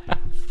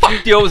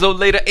 Fuck the ozone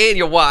layer and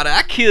your water.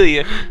 I kill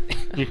you.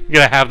 You're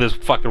gonna have this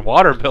fucking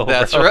water bill.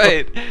 That's bro.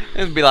 right.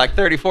 It'd be like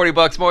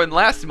 $30-40 more than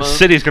last The month.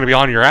 city's gonna be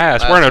on your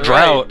ass. We're in a That's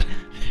right. drought.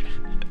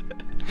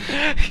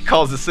 He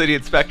calls the city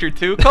inspector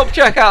too. Come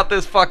check out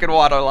this fucking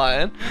water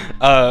line.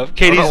 I don't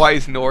Katie's. know why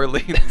he's New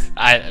Orleans.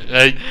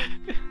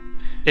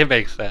 It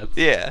makes sense.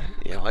 Yeah.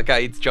 You know, that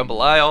guy eats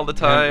jambalaya all the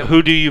time.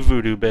 Who do you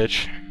voodoo,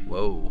 bitch?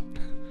 Whoa.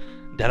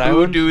 Dead Who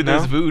Island? do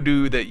this No?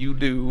 voodoo that you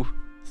do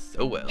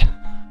so well?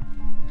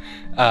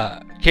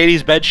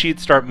 Katie's bed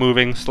sheets start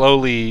moving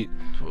slowly,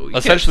 Well, you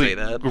essentially can't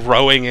say that.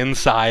 growing in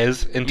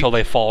size until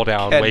they fall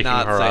down, waking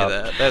Cannot her say up.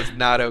 that. That's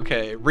not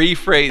okay.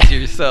 Rephrase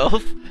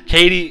yourself.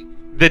 Katie,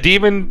 the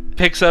demon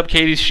picks up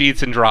Katie's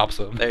sheets and drops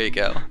them. There you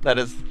go. That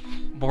is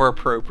more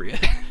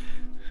appropriate.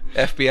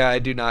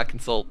 FBI, do not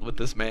consult with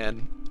this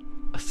man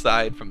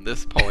aside from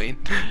this point.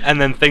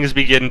 And then things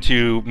begin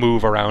to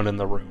move around in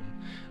the room.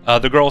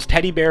 The girl's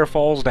teddy bear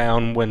falls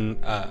down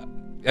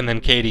and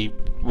then Katie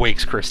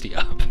wakes Christy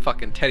up.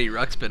 Fucking Teddy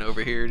Ruxpin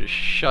over here just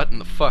shutting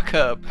the fuck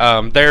up.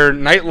 Their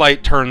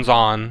nightlight turns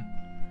on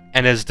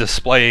and is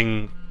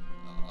displaying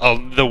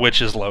the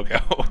witch's logo,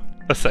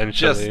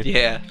 essentially. Just,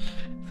 yeah.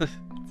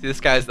 See, this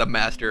guy's the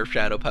master of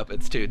shadow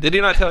puppets, too. Did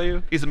he not tell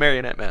you? He's a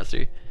marionette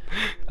master.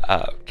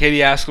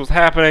 Katie asks what's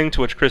happening,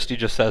 to which Christy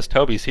just says,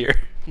 "Toby's here."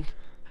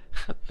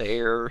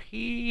 They're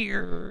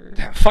here.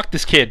 Fuck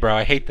this kid, bro.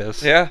 I hate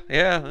this. Yeah.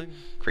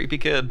 Creepy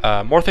kid.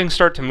 More things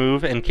start to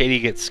move, and Katie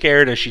gets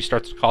scared as she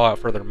starts to call out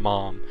for their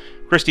mom.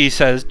 Christy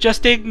says,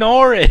 "Just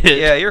ignore it."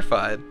 Yeah, you're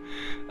fine.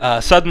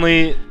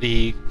 Suddenly,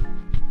 the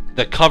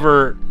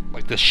cover,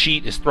 like the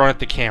sheet, is thrown at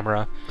the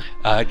camera.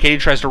 Katie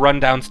tries to run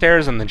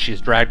downstairs, and then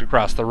she's dragged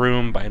across the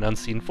room by an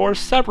unseen force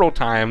several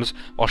times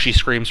while she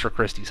screams for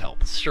Christy's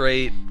help.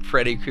 Straight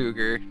Freddy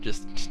Krueger.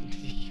 Just,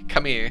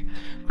 come here.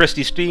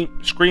 Christy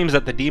screams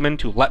at the demon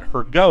to let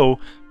her go,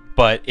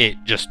 but it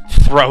just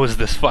throws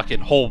this fucking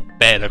whole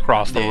bed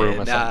across the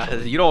room,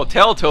 essentially. You don't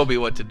tell Toby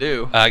what to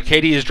do.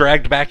 Katie is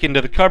dragged back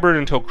into the cupboard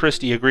until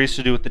Christy agrees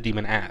to do what the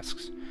demon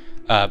asks.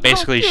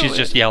 Basically, she's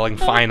just yelling,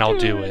 "Fine, I'll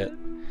do it."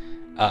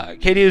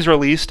 Katie is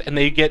released, and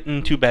they get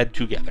into bed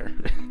together.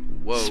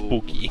 Whoa.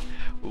 Spooky.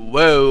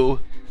 Whoa.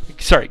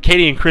 Sorry,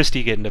 Katie and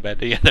Christy get into bed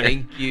together.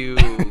 Thank you.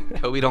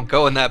 Toby, don't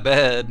go in that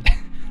bed.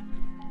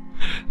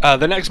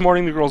 The next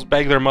morning, the girls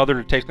beg their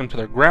mother to take them to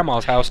their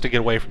grandma's house to get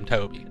away from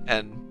Toby.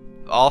 And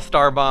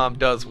All-Star Bomb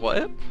does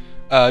what?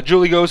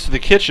 Julie goes to the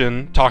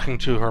kitchen, talking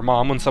to her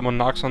mom, when someone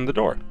knocks on the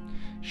door.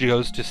 She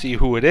goes to see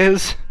who it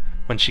is.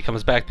 When she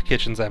comes back, the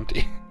kitchen's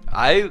empty.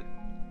 I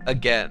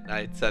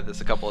said this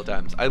a couple of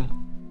times.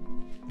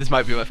 This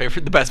might be my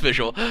favorite, the best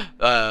visual.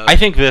 I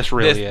think this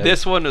really is.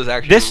 This one was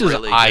actually This is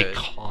really good.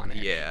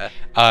 iconic.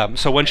 Yeah.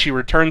 So when she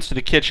returns to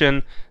the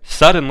kitchen,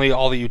 suddenly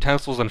all the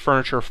utensils and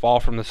furniture fall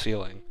from the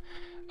ceiling.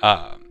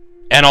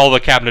 And all the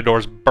cabinet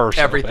doors burst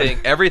open.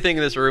 Everything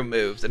in this room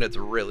moves, and it's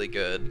really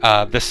good.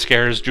 This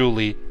scares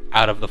Julie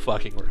out of the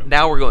fucking room.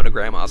 Now we're going to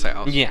Grandma's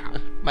house. Yeah.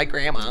 My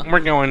grandma. We're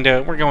going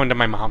to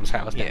my mom's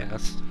house, Yeah.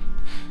 Dennis.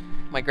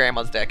 My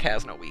grandma's deck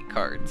has no weak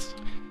cards.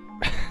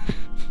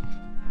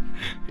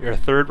 You're a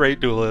third-rate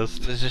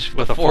duelist It's just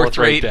with a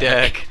fourth-rate fourth-rate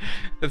deck.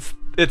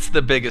 It's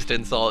the biggest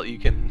insult you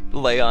can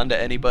lay onto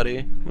anybody.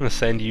 I'm gonna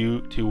send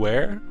you to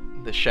where?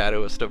 The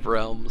shadowest of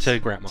realms. To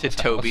Grandma's house.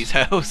 Toby's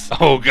house.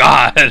 Oh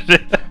God!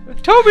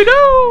 Toby,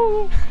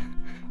 no!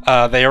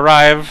 They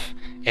arrive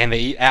and they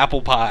eat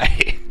apple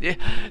pie. Yeah.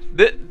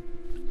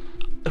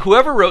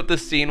 Whoever wrote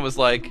this scene was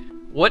like,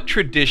 what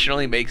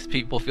traditionally makes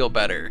people feel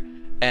better?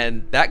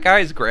 And that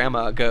guy's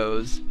grandma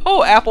goes,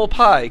 "Oh, apple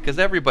pie," because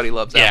everybody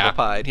loves apple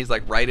pie. And he's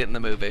like, write it in the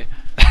movie.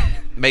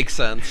 Makes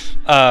sense.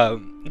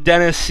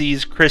 Dennis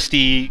sees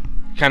Christy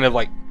kind of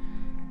like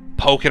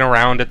poking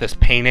around at this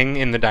painting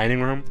in the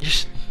dining room.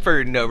 Just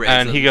for no reason.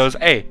 And he goes,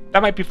 "Hey,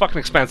 that might be fucking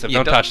expensive.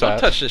 Yeah, don't touch that. Don't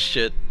touch this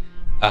shit."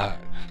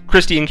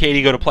 Christy and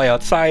Katie go to play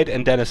outside,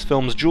 and Dennis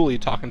films Julie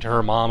talking to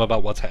her mom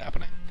about what's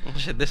happening.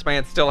 Shit, this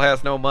man still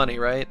has no money,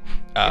 right?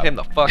 Get him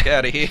the fuck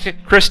out of here.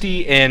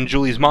 Christy and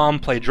Julie's mom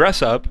play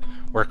dress up,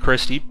 where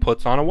Christy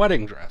puts on a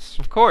wedding dress.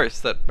 Of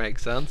course, that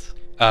makes sense.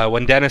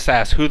 When Dennis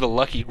asks who the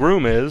lucky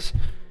groom is,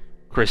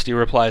 Christy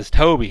replies,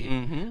 Toby.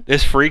 Mm-hmm.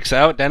 This freaks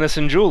out Dennis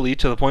and Julie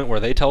to the point where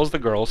they tells the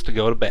girls to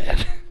go to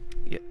bed.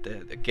 Yeah,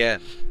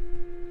 again,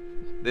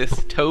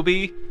 this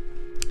Toby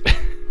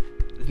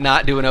is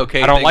not doing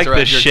okay. I don't things like around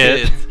this your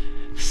shit. Kids.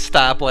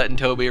 Stop letting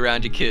Toby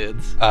around your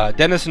kids.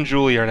 Dennis and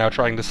Julie are now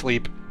trying to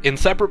sleep in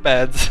separate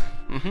beds,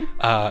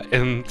 Mm-hmm.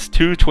 in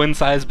 2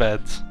 twin-size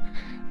beds.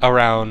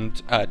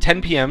 Around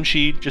 10 p.m.,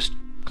 she just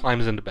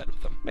climbs into bed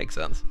with them. Makes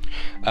sense.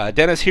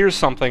 Dennis hears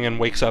something and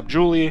wakes up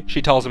Julie.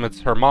 She tells him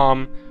it's her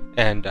mom,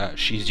 and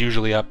she's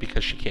usually up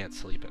because she can't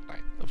sleep at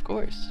night. Of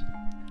course.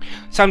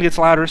 Sound gets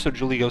louder, so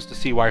Julie goes to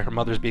see why her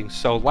mother's being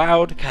so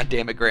loud. God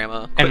damn it,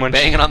 Grandma. And Quit when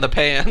banging on the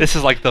pan. This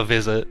is like the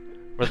visit,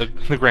 where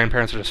the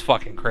grandparents are just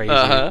fucking crazy.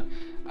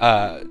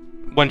 Uh-huh.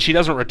 When she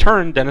doesn't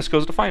return, Dennis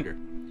goes to find her.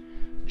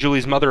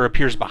 Julie's mother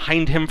appears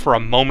behind him for a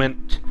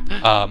moment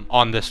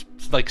on this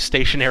like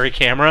stationary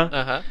camera,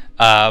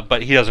 Uh-huh.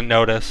 but he doesn't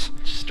notice.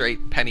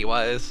 Straight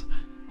Pennywise.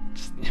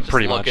 Just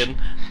Pretty looking.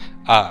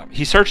 much.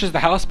 He searches the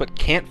house but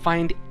can't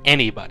find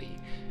anybody.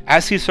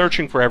 As he's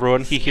searching for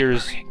everyone, he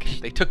hears...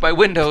 They took my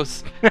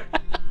windows.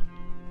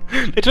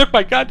 They took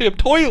my goddamn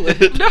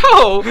toilet!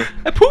 No!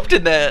 I pooped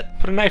in that.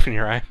 Put a knife in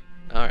your eye.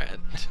 Alright.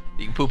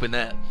 You can poop in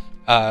that.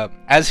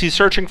 As he's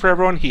searching for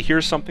everyone, he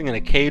hears something in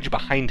a cage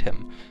behind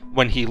him.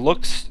 When he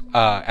looks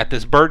at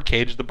this bird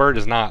cage, the bird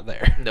is not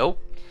there. Nope.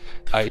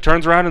 He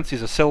turns around and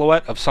sees a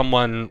silhouette of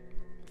someone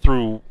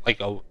through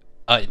like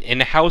an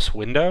in-house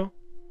window.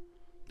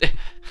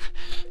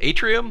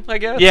 Atrium, I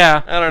guess?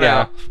 Yeah, I don't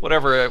yeah. know.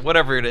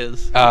 Whatever it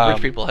is.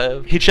 Rich people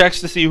have. He checks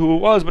to see who it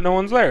was, but no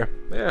one's there.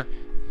 Yeah.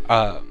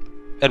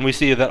 And we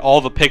see that all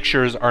the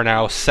pictures are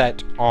now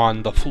set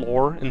on the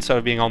floor instead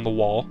of being on the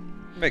wall.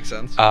 Makes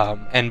sense.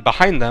 And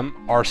behind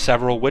them are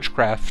several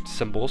witchcraft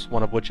symbols,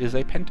 one of which is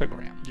a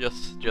pentagram.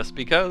 Just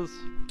because.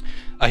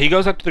 He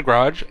goes up to the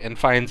garage and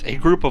finds a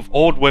group of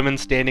old women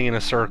standing in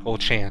a circle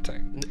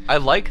chanting. I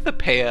like the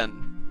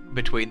pan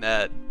between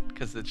that,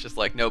 because it's just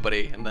like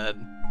nobody, and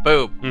then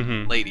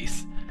boom,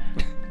 ladies.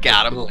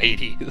 Got him.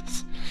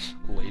 Ladies.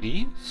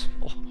 Ladies?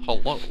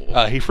 Hello.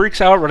 He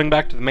freaks out, running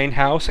back to the main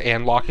house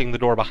and locking the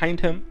door behind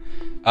him.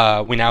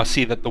 We now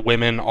see that the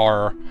women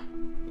are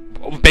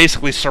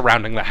basically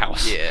surrounding the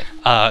house.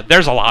 Yeah.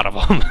 There's a lot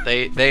of them.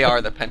 They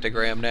are the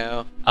pentagram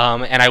now.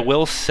 And I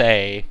will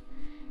say,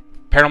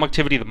 Paranormal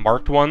Activity, the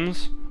marked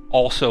ones,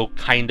 also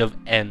kind of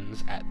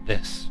ends at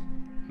this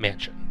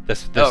mansion.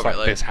 This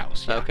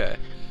house. Yeah. Okay.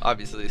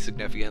 Obviously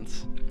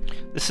significance.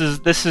 This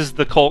is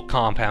the cult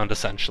compound,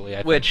 essentially.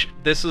 I Which,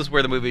 this is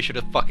where the movie should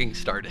have fucking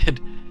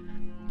started.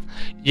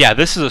 Yeah,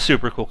 this is a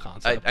super cool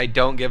concept. I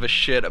don't give a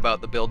shit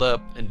about the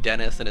build-up and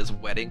Dennis and his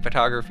wedding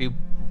photography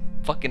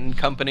fucking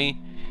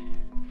company.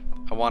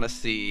 I want to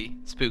see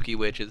spooky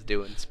witches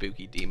doing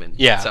spooky demon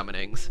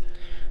summonings.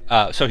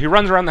 So he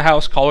runs around the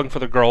house calling for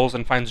the girls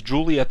and finds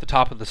Julie at the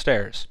top of the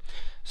stairs.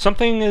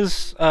 Something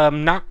is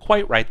not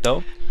quite right,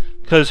 though,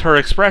 because her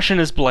expression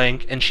is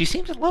blank and she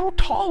seems a little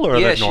taller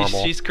than normal.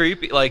 Yeah, she's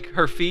creepy. Like,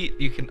 her feet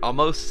you can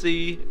almost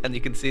see, and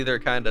you can see they're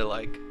kind of,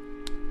 like,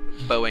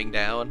 bowing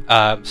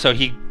down. So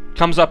he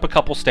comes up a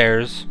couple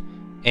stairs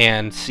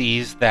and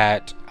sees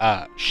that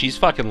she's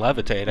fucking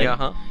levitating.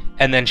 Yeah,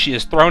 And then she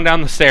is thrown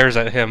down the stairs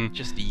at him.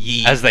 Just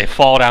yeet. As they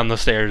fall down the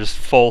stairs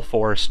full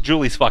force.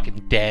 Julie's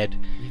fucking dead.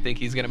 You think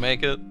he's gonna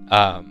make it?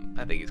 I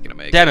think he's gonna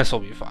make it. Dennis will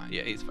be fine.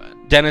 Yeah, he's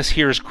fine. Dennis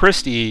hears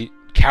Christy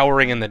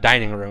cowering in the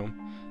dining room.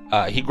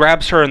 He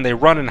grabs her and they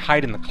run and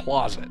hide in the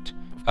closet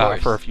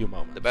for a few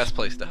moments. The best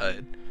place to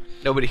hide.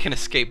 Nobody can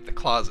escape the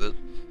closet.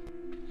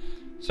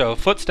 So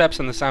footsteps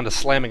and the sound of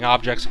slamming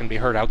objects can be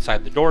heard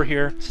outside the door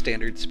here.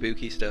 Standard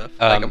spooky stuff.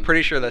 I'm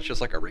pretty sure that's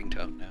just like a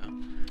ringtone now.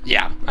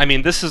 Yeah, I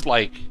mean this is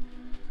like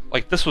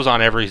this was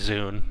on every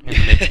Zune in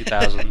the mid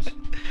 2000s.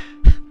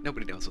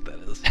 Nobody knows what that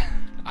is.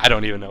 I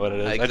don't even know what it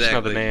is. Exactly. I just know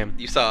the name.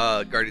 You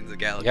saw Guardians of the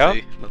Galaxy.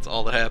 Yep. That's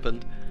all that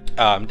happened.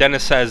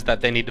 Dennis says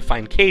that they need to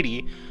find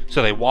Katie,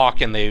 so they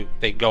walk and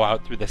they go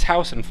out through this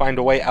house and find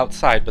a way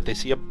outside, but they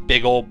see a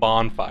big old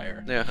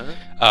bonfire.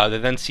 They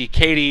then see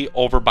Katie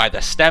over by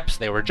the steps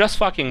they were just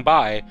fucking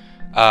by,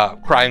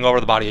 crying over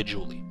the body of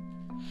Julie.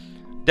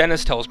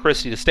 Dennis tells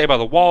Christy to stay by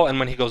the wall, and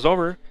when he goes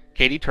over,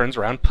 Katie turns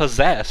around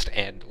possessed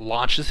and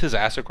launches his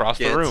ass across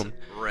the room.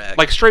 Wrecked.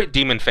 Like straight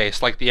demon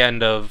face, like the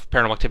end of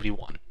Paranormal Activity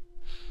 1.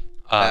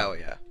 Oh,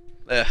 yeah.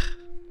 Ugh.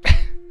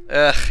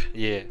 Ugh.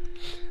 Yeah.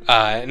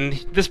 And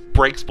this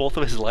breaks both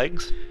of his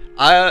legs.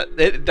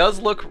 It does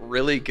look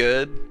really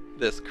good,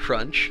 this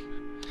crunch.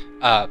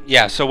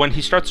 Yeah, so when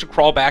he starts to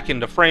crawl back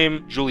into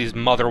frame, Julie's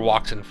mother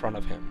walks in front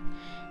of him.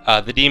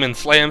 The demon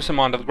slams him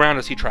onto the ground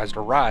as he tries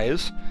to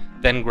rise,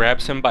 then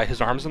grabs him by his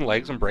arms and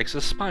legs and breaks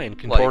his spine,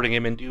 contorting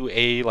him into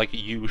a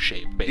U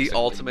shape, basically. The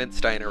ultimate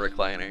Steiner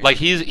recliner. Like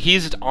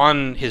he's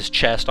on his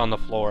chest on the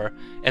floor,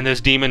 and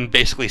this demon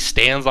basically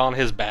stands on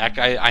his back,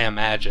 I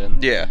imagine.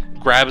 Yeah.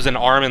 Grabs an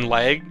arm and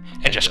leg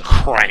and just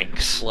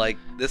cranks. Like,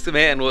 this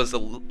man was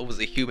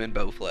a human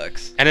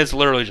Bowflex. And it's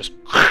literally just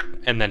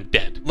and then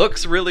dead.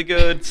 Looks really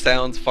good,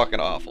 sounds fucking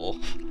awful.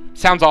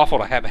 Sounds awful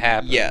to have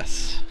happen.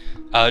 Yes.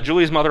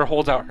 Julie's mother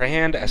holds out her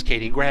hand as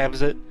Katie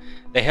grabs it.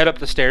 They head up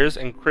the stairs,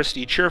 and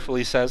Christy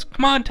cheerfully says,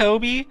 "Come on,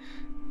 Toby."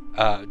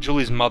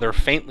 Julie's mother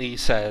faintly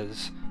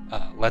says,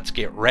 "Let's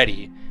get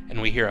ready,"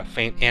 and we hear a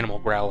faint animal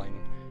growling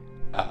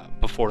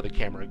before the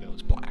camera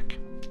goes black.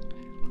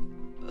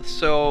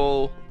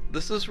 So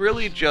this is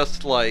really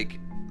just like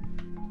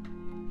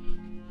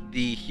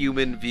the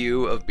human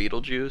view of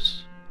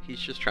Beetlejuice. He's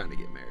just trying to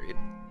get married.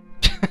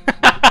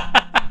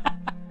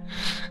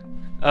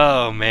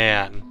 Oh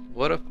man.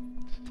 What a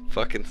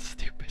fucking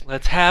stupid.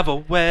 Let's have a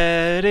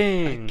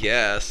wedding.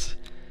 Guess.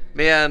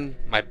 Man.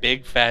 My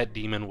big fat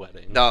demon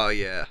wedding. Oh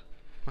yeah.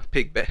 My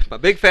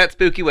big fat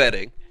spooky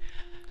wedding.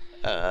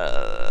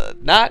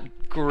 Not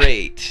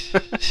great.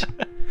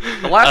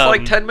 The last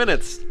like 10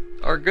 minutes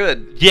are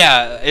good.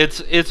 Yeah,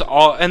 it's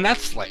all, and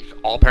that's like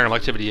all Paranormal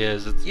Activity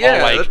is. It's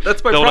all like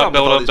that's my build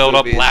problem. Build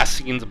up, last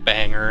scene's a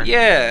banger.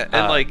 Yeah,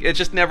 and like it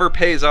just never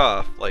pays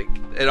off. Like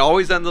it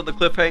always ends on the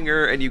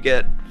cliffhanger, and you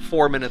get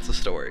 4 minutes of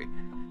story.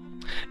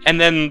 And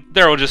then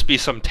there will just be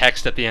some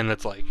text at the end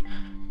that's like,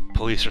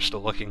 police are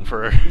still looking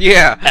for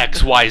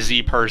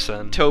XYZ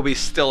person. Toby's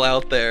still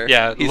out there.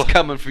 Yeah, he's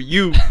coming for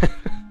you.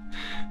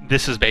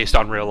 This is based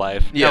on real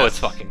life. Yes. No, it's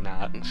fucking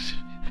not.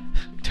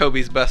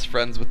 Toby's best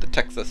friends with the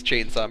Texas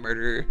Chainsaw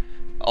Murderer,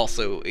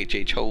 also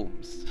H.H.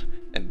 Holmes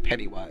and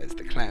Pennywise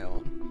the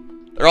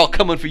Clown. They're all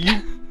coming for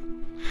you.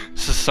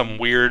 This is some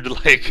weird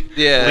like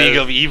League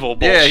of Evil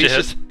bullshit.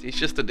 Yeah, he's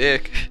just a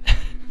dick.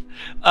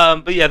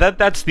 But yeah,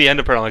 that's the end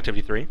of Paranormal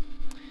Activity 3.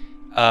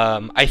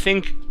 I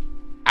think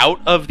out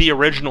of the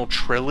original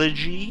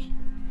trilogy,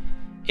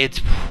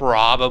 it's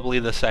probably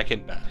the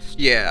second best.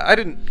 Yeah, I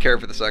didn't care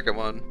for the second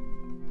one.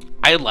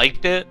 I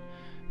liked it,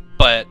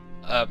 but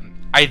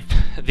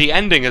the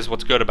ending is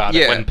what's good about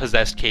it when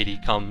possessed Katie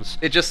comes.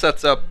 It just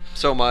sets up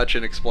so much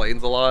and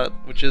explains a lot,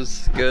 which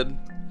is good.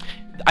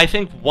 I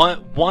think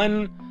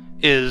one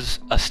is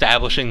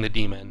establishing the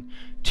demon.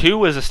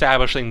 2 is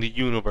establishing the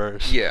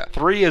universe. Yeah.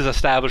 3 is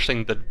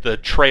establishing the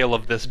trail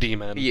of this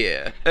demon.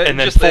 Yeah. And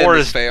then just 4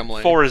 is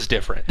family. 4 is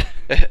different.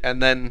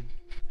 and then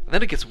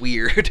it gets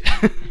weird.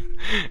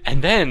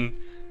 And then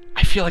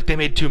I feel like they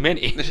made too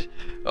many.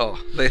 Oh,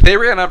 they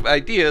ran out of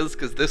ideas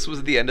because this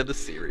was the end of the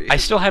series. I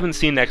still haven't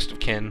seen Next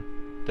of Kin,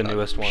 the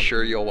newest one.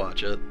 Sure, you'll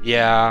watch it.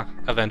 Yeah,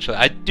 eventually.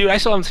 I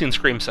still haven't seen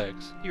Scream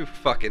 6. You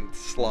fucking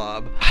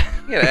slob.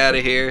 Get out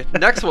of here.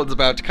 Next one's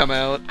about to come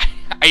out.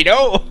 I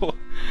know!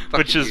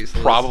 Which is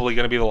useless. probably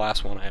going to be the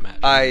last one, I imagine.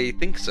 I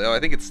think so. I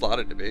think it's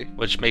slotted to be.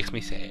 Which makes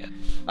me say it.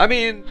 I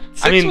mean,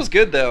 6 was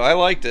good, though. I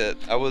liked it.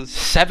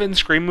 7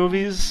 Scream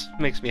movies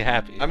makes me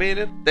happy. I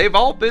mean, they've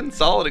all been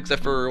solid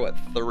except for, what,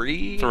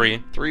 3?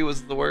 3. 3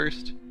 was the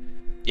worst.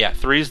 Yeah,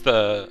 3's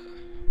That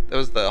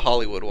was the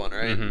Hollywood one,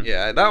 right? Mm-hmm.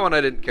 Yeah, that one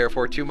I didn't care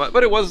for too much.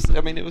 But it was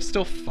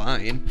still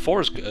fine.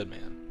 4's good,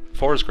 man.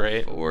 4's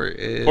great.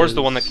 4's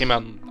the one that came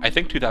out in, I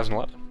think,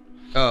 2011.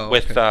 Oh, okay.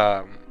 With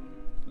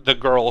the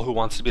girl who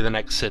wants to be the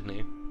next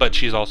Sydney, but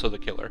she's also the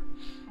killer.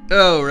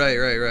 Oh,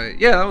 right.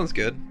 Yeah, that one's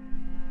good.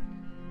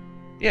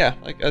 Yeah,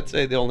 like I'd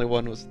say the only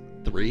one was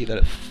 3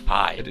 that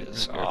 5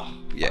 is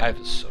 5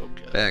 is so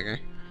good. Banger.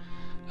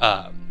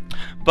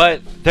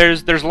 But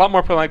there's a lot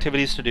more Paranormal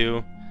Activities to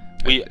do.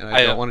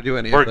 I don't want to do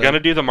any. We're gonna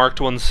do the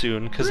marked ones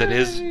soon because it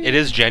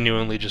is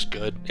genuinely just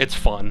good. It's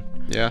fun.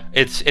 Yeah.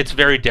 It's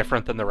very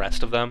different than the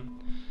rest of them.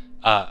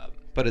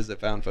 But is it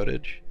found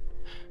footage?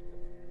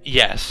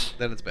 Yes.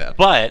 Then it's bad.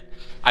 But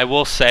I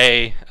will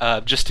say,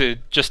 just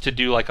to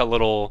do like a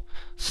little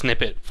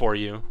snippet for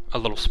you, a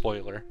little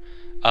spoiler.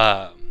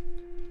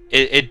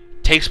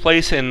 It takes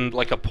place in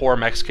like a poor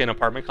Mexican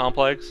apartment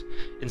complex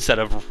instead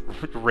of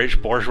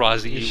rich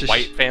bourgeoisie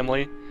white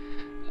family.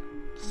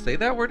 Say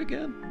that word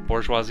again.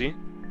 Bourgeoisie.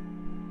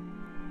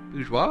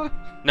 Bourgeois?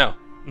 No,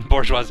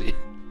 bourgeoisie.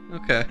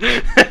 Okay.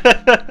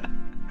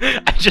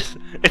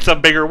 It's a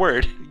bigger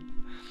word.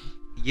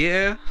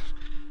 Yeah.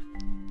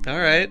 All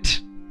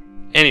right.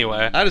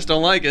 Anyway. I just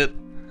don't like it.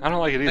 I don't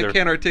like it either. I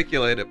can't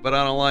articulate it, but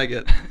I don't like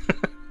it.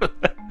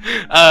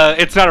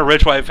 It's not a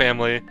rich white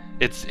family.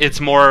 It's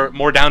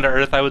more down to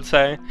earth, I would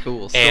say.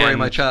 Cool. Story of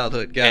my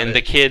childhood. Got it.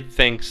 The kid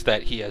thinks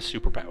that he has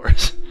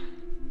superpowers.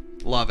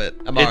 Love it.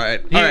 I'm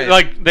alright.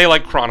 They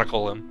like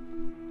chronicle him.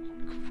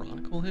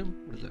 Chronicle him?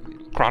 What does that mean?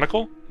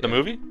 Chronicle? The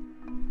movie?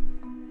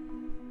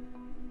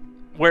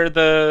 Where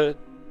this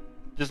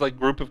like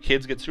group of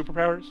kids get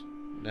superpowers?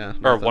 No.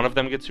 Or one of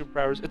them gets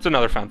superpowers? It's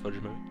another found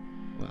footage movie.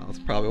 Well, that's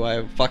probably why I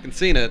haven't fucking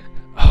seen it.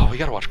 Oh, we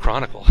gotta watch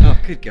Chronicle. Oh,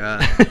 good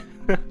God.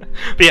 But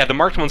yeah, the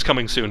marked one's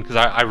coming soon because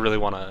I really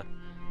want to.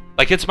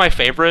 Like, it's my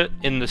favorite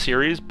in the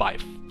series by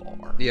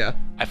far. Yeah.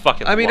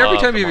 I mean, every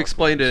time you've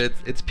explained it,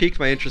 it's piqued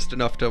my interest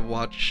enough to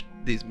watch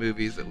these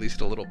movies at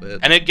least a little bit.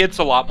 And it gets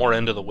a lot more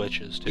into the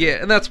witches, too.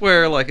 Yeah, and that's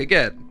where, like,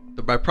 again,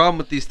 my problem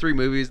with these 3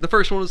 movies, the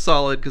first one was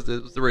solid because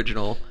it was the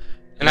original.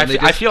 And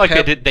I feel like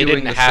they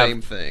didn't have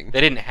same thing.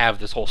 They didn't have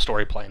this whole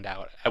story planned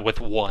out with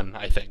 1,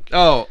 I think.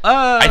 Oh,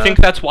 I think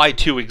that's why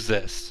 2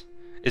 exists.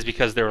 Is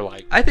because they were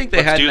like, I think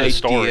they had an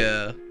story.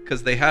 idea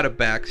because they had a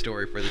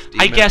backstory for this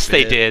demon. I guess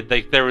they did.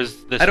 Like, there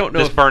was this,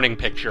 this burning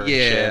picture. Yeah,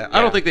 and shit.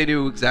 I don't think they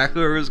knew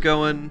exactly where it was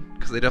going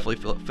because they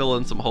definitely fill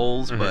in some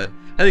holes. Mm-hmm. But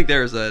I think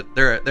there was a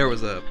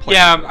plan.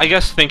 Yeah, I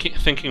guess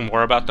thinking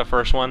more about the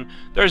first one,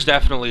 there's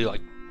definitely like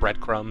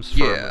breadcrumbs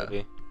for a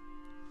movie.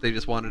 They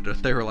just wanted to.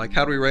 They were like,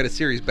 "How do we write a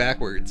series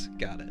backwards?"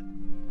 Got it.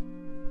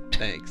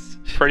 Thanks.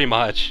 Pretty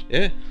much.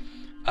 Yeah.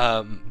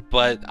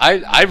 But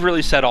I've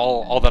really said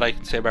all that I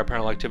can say about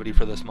Paranormal Activity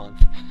for this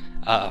month.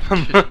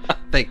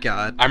 Thank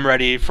God. I'm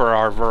ready for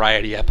our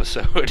variety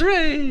episode.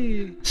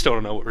 Hooray! Still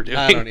don't know what we're doing.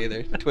 I don't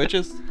either.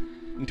 Twitches?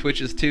 And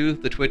Twitches 2,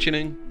 the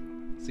twitching.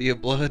 Sea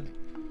of Blood.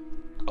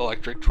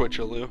 Electric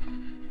Twitchaloo.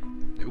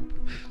 Nope.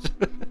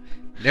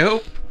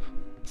 Nope.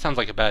 Sounds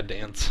like a bad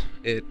dance.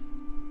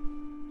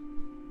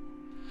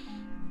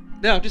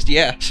 No, just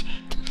yeah.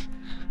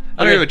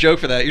 I don't have a joke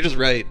for that. You're just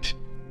right.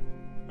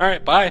 All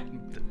right, bye.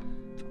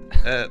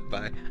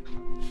 Bye.